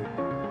where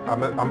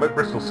I'm at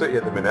Bristol City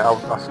at the minute.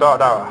 I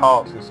started out at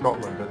Hearts in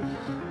Scotland and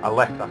I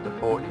left after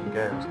 14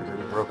 games because it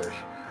was rubbish.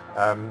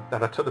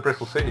 Then I took the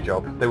Bristol City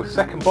job. They were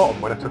second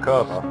bottom when I took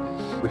over.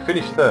 We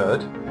finished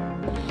third,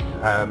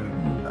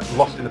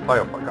 lost in the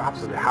playoff. I got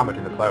absolutely hammered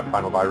in the playoff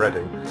final by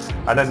Reading.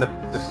 And then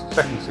the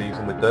second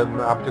season with them,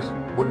 I've just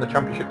won the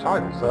championship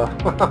title. So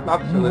I'm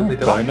absolutely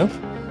delighted.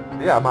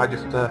 Yeah, I might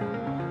just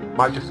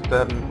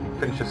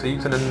finish the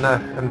season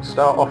and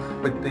start off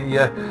with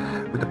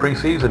the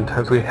pre-season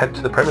as we head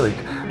to the Premier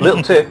League.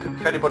 Little tip,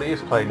 if anybody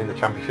is playing in the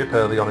Championship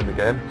early on in the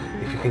game,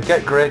 if you can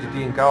get Grady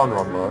Dean Garner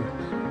on loan,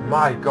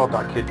 my God,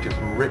 that kid just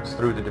rips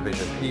through the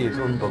division. He is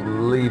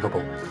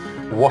unbelievable.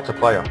 What a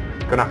player.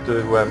 Going to have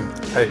to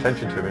pay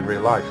attention to him in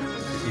real life.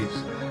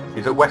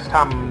 He's at West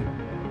Ham.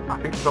 I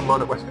think he's on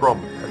loan at West Brom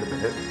at the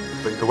minute,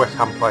 but he's a West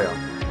Ham player.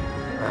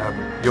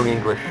 Young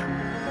English,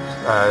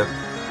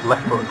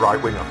 left-footed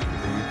right winger.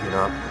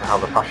 How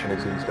the fashion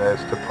is these days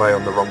to play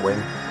on the wrong wing.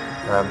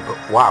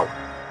 But wow,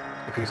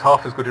 if he's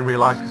half as good in real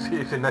life as he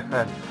is in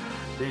FM,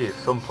 he is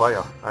some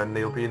player, and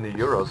he'll be in the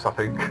Euros, I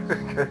think.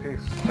 He's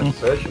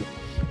sensational.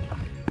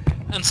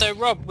 And so,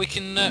 Rob, you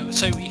can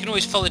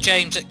always follow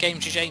James at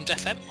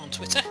GamesWithJamesFM on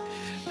Twitter,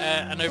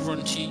 and over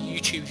onto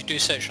YouTube. If you do a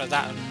search like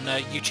that on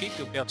YouTube,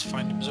 you'll be able to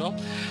find him as well.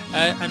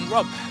 And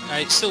Rob,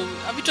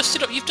 you've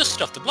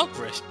dusted off the blog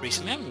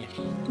recently, haven't you?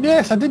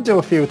 Yes, I did do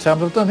a few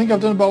times. I think I've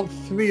done about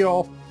 3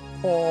 or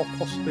 4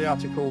 possibly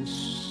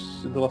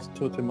articles in the last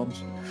 2 or 3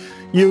 months.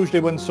 Usually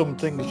when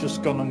something's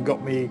just gone and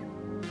got me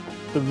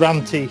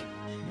ranty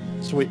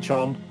switch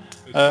on.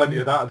 There's plenty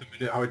of that at the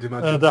minute, I would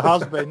imagine. There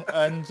has been,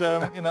 and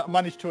I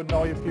managed to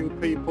annoy a few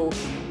people.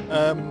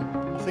 I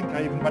think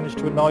I even managed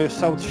to annoy a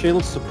South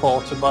Shields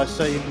supporter by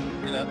saying,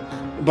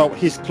 about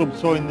his club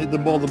throwing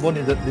more the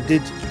money that they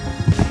did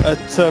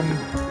at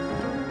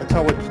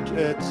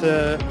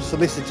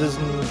solicitors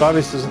and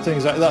barristers and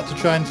things like that to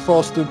try and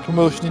force the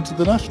promotion into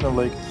the National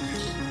League.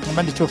 I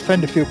managed to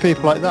offend a few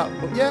people like that,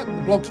 but yeah, the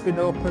blog's been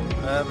open.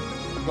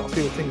 I've got a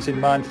few things in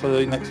mind for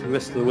the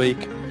rest of the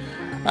week.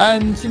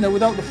 And,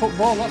 without the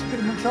football, that's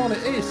pretty much all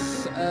it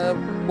is.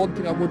 One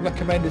thing I would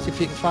recommend is if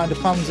you can find a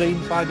fanzine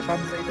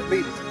and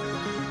read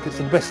it. It's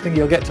the best thing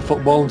you'll get to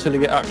football until you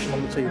get action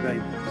on the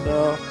TV.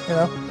 So,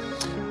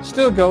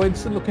 still going,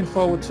 still looking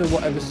forward to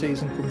whatever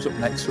season comes up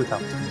next with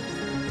that.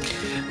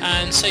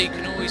 And so you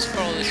can always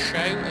follow the show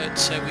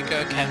at We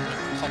Go Again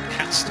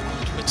Podcast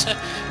on Twitter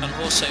and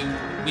also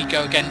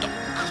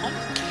WeGoAgain.com.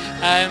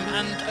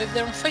 And over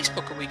there on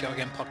Facebook at We Go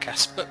Again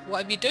Podcast. But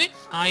whatever you're doing,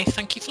 I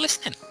thank you for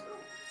listening.